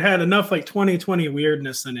flying, but it had enough 2020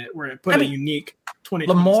 weirdness in it where it put a unique 2020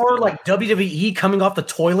 Lamar WWE coming off the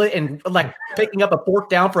toilet and picking up a 4th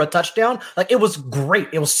down for a touchdown. It was great.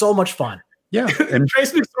 It was so much fun. Yeah. And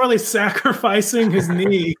Trace McSorley sacrificing his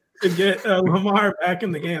knee to get Lamar back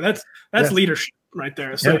in the game. That's leadership right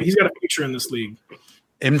there. So he's got a future in this league.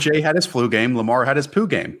 MJ had his flu game. Lamar had his poo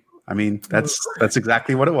game. I mean, that's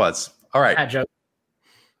exactly what it was. All right. Bad joke.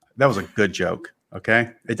 That was a good joke. Okay,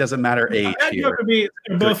 it doesn't matter age here.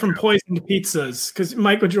 They're both from poisoned pizzas because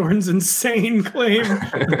Michael Jordan's insane claim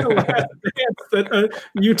that a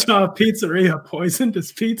Utah pizzeria poisoned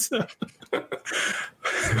his pizza.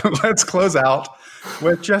 Let's close out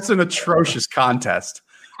with just an atrocious contest.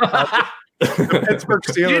 The Pittsburgh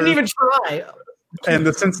Steelers You didn't even try. And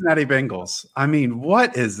the Cincinnati Bengals. I mean,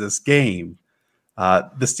 what is this game? The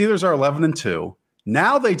Steelers are 11-2.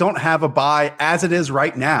 Now they don't have a bye as it is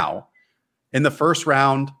right now in the first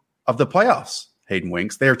round of the playoffs. Hayden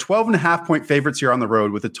Winks. They are 12.5-point favorites here on the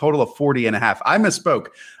road with a total of 40.5. I misspoke.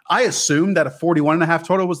 I assumed that a 41.5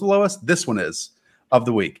 total was the lowest. This one is of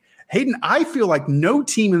the week. Hayden, I feel like no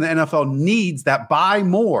team in the NFL needs that bye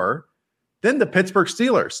more than the Pittsburgh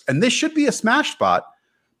Steelers. And this should be a smash spot.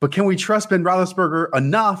 But can we trust Ben Roethlisberger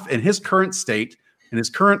enough in his current state and his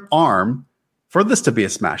current arm for this to be a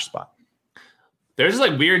smash spot? There's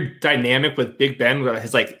this weird dynamic with Big Ben where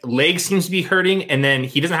his leg seems to be hurting, and then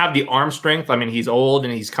he doesn't have the arm strength. I mean, he's old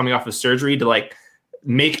and he's coming off of surgery to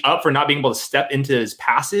make up for not being able to step into his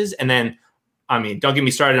passes. And then, I mean, don't get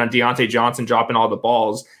me started on Deontay Johnson dropping all the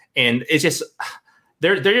balls. And it's just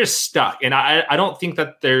they're just stuck. And I don't think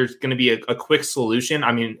that there's going to be a quick solution.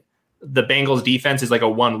 I mean, the Bengals defense is a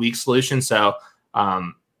 1 week solution. So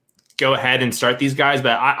go ahead and start these guys.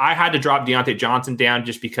 But I had to drop Deontay Johnson down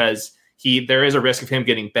just because there is a risk of him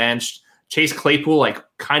getting benched. Chase Claypool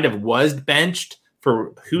kind of was benched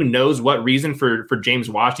for who knows what reason for James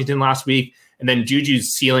Washington last week. And then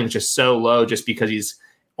Juju's ceiling is just so low just because he's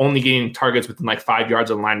only getting targets within 5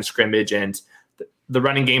 yards of the line of scrimmage. And the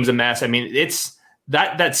running game's a mess. I mean, it's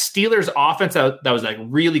that Steelers offense that was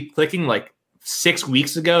really clicking 6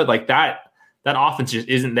 weeks ago. That offense just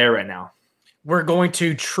isn't there right now. We're going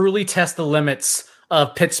to truly test the limits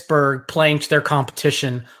of Pittsburgh playing to their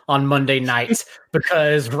competition on Monday night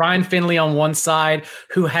because Ryan Finley on one side,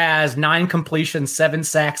 who has 9 completions, 7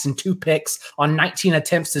 sacks, and 2 picks on 19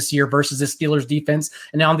 attempts this year versus the Steelers defense.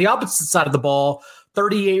 And on the opposite side of the ball,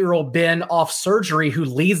 38-year-old Ben off surgery who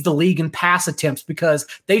leads the league in pass attempts because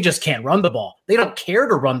they just can't run the ball. They don't care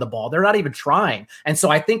to run the ball. They're not even trying. And so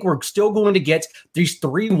I think we're still going to get these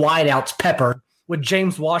 3 wideouts peppered with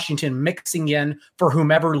James Washington mixing in for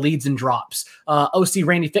whomever leads and drops. OC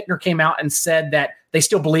Randy Fichtner came out and said that they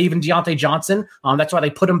still believe in Deontay Johnson. That's why they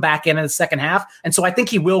put him back in the second half. And so I think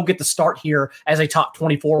he will get the start here as a top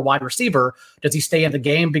 24 wide receiver. Does he stay in the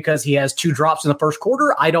game because he has 2 drops in the first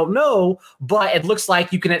quarter? I don't know, but it looks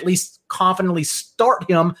like you can at least confidently start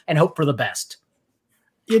him and hope for the best.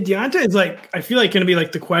 Yeah, Deontay is I feel going to be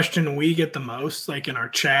the question we get the most, in our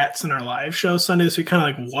chats and our live show Sundays. We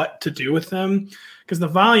kind of what to do with them because the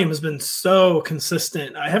volume has been so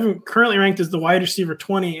consistent. I haven't currently ranked as the wide receiver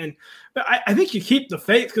 20, but I think you keep the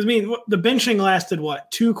faith because the benching lasted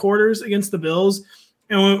 2 quarters against the Bills,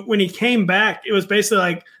 and when he came back, it was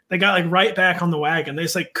basically they got right back on the wagon. They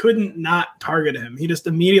just couldn't not target him. He just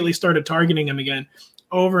immediately started targeting him again.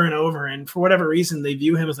 Over and over, and for whatever reason, they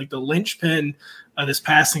view him as the linchpin of this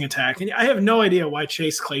passing attack. And I have no idea why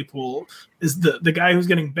Chase Claypool is the guy who's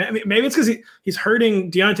getting bent. Maybe it's because he's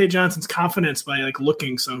hurting Deontay Johnson's confidence by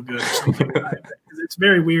looking so good or something like that. It's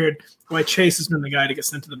very weird why Chase has been the guy to get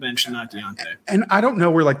sent to the bench and not Deontay. And I don't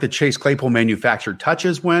know where the Chase Claypool manufactured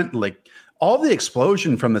touches went. All the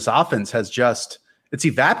explosion from this offense has it's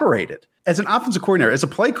evaporated. As an offensive coordinator, as a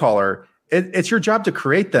play caller, it's your job to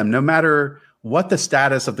create them no matter what the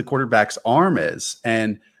status of the quarterback's arm is.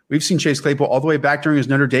 And we've seen Chase Claypool all the way back during his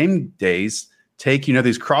Notre Dame days take,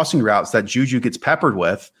 these crossing routes that Juju gets peppered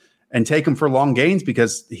with and take him for long gains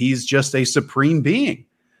because he's just a supreme being.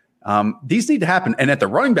 These need to happen. And at the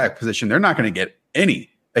running back position, they're not going to get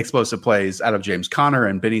any explosive plays out of James Conner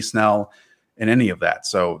and Benny Snell and any of that.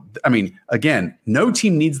 So, I mean, again, no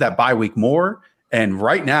team needs that bye week more. And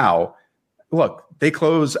right now, look, they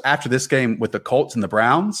close after this game with the Colts and the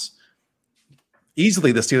Browns.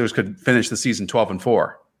 Easily, the Steelers could finish the season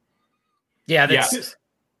 12-4. Yeah,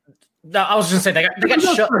 I was just saying they got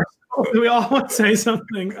shoved. We all want to say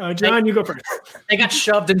something. John, you go first. They got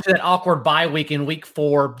shoved into that awkward bye week in week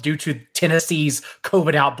 4 due to Tennessee's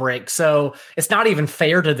COVID outbreak. So it's not even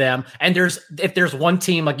fair to them. And if there's one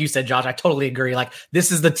team, like you said, Josh, I totally agree.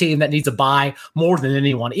 This is the team that needs a bye more than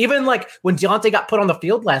anyone. Even when Deontay got put on the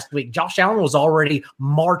field last week, Josh Allen was already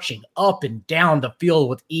marching up and down the field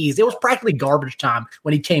with ease. It was practically garbage time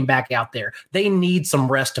when he came back out there. They need some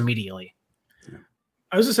rest immediately.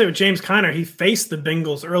 I was going to say with James Conner, he faced the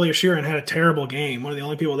Bengals earlier this year and had a terrible game. One of the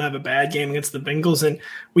only people to have a bad game against the Bengals. And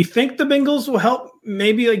we think the Bengals will help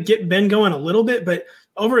maybe get Ben going a little bit. But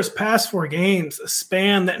over his past 4 games, a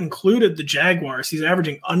span that included the Jaguars, he's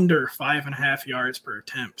averaging under 5.5 yards per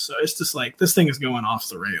attempt. So it's just this thing is going off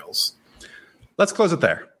the rails. let's close it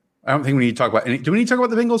there. I don't think we need to talk about any. Do we need to talk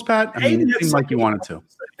about the Bengals, Pat? I mean, it seemed like you wanted to.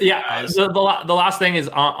 Yeah. The last thing is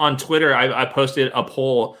on Twitter, I posted a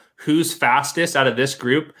poll. Who's fastest out of this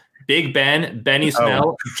group? Big Ben, Benny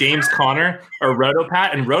Snell, James Conner, or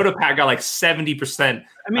Rotopat? And Rotopat got like 70%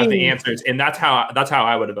 of the answers. And that's how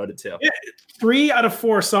I would have voted too. 3 out of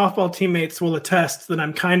 4 softball teammates will attest that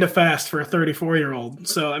I'm kind of fast for a 34-year-old.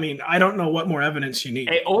 So, I mean, I don't know what more evidence you need.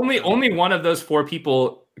 Hey, only one of those 4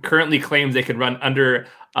 people currently claims they can run under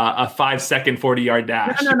a 5-second 40-yard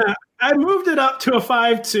dash. No. I moved it up to a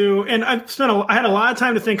 5.2, and I had a lot of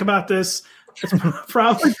time to think about this. It's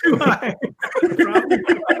probably too high.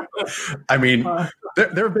 I mean,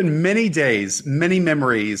 there have been many days, many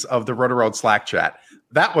memories of the Roto-World Slack chat.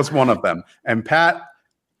 That was one of them. And Pat,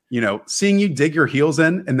 seeing you dig your heels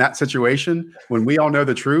in that situation when we all know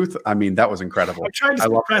the truth, I mean, that was incredible. I tried to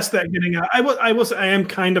suppress that getting out. I will say I am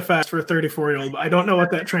kind of fast for a 34-year-old, but I don't know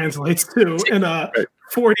what that translates to in a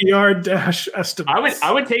 40-yard dash estimate.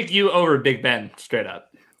 I would take you over Big Ben straight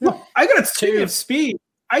up. Well, I got a speed.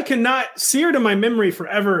 I cannot sear to my memory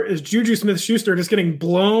forever is Juju Smith-Schuster just getting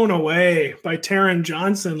blown away by Taron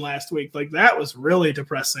Johnson last week. Like, that was really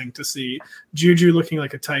depressing to see Juju looking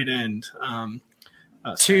like a tight end.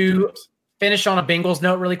 To finish on a Bengals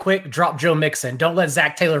note really quick, drop Joe Mixon. Don't let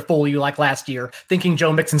Zach Taylor fool you like last year, thinking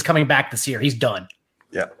Joe Mixon's coming back this year. He's done.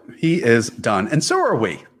 Yeah, he is done. And so are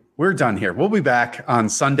we. We're done here. We'll be back on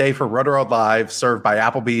Sunday for Roto-World Live, served by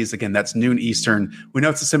Applebee's. Again, that's noon Eastern. We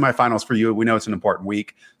know it's the semifinals for you. We know it's an important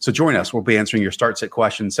week. So join us. We'll be answering your start-sit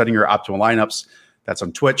questions, setting your optimal lineups. That's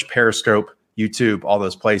on Twitch, Periscope, YouTube, all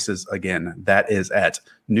those places. Again, that is at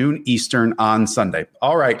noon Eastern on Sunday.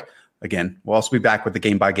 All right. Again, we'll also be back with the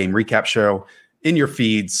game-by-game recap show in your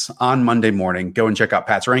feeds on Monday morning. Go and check out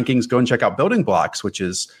Pat's rankings. Go and check out Building Blocks, which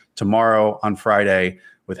is tomorrow on Friday,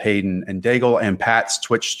 with Hayden and Daigle, and Pat's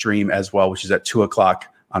Twitch stream as well, which is at 2:00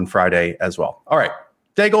 on Friday as well. All right.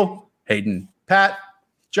 Daigle, Hayden, Pat,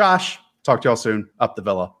 Josh, talk to y'all soon. Up the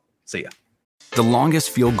Villa. See ya. The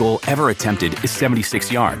longest field goal ever attempted is 76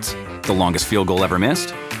 yards. The longest field goal ever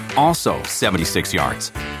missed? Also 76 yards.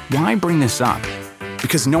 Why bring this up?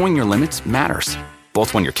 Because knowing your limits matters,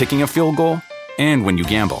 both when you're kicking a field goal and when you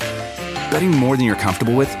gamble. Betting more than you're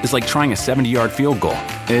comfortable with is like trying a 70-yard field goal.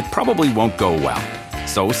 It probably won't go well.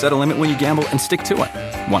 So set a limit when you gamble and stick to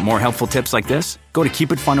it. Want more helpful tips like this? Go to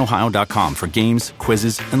keepitfunohio.com for games,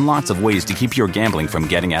 quizzes, and lots of ways to keep your gambling from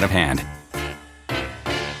getting out of hand.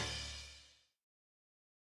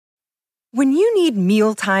 When you need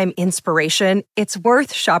mealtime inspiration, it's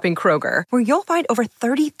worth shopping Kroger, where you'll find over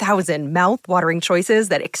 30,000 mouth-watering choices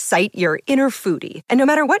that excite your inner foodie. And no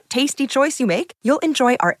matter what tasty choice you make, you'll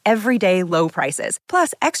enjoy our everyday low prices,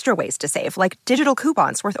 plus extra ways to save, like digital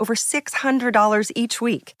coupons worth over $600 each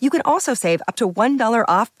week. You can also save up to $1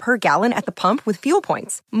 off per gallon at the pump with fuel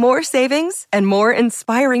points. More savings and more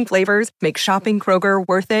inspiring flavors make shopping Kroger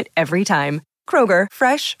worth it every time. Kroger,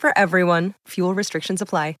 fresh for everyone. Fuel restrictions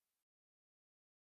apply.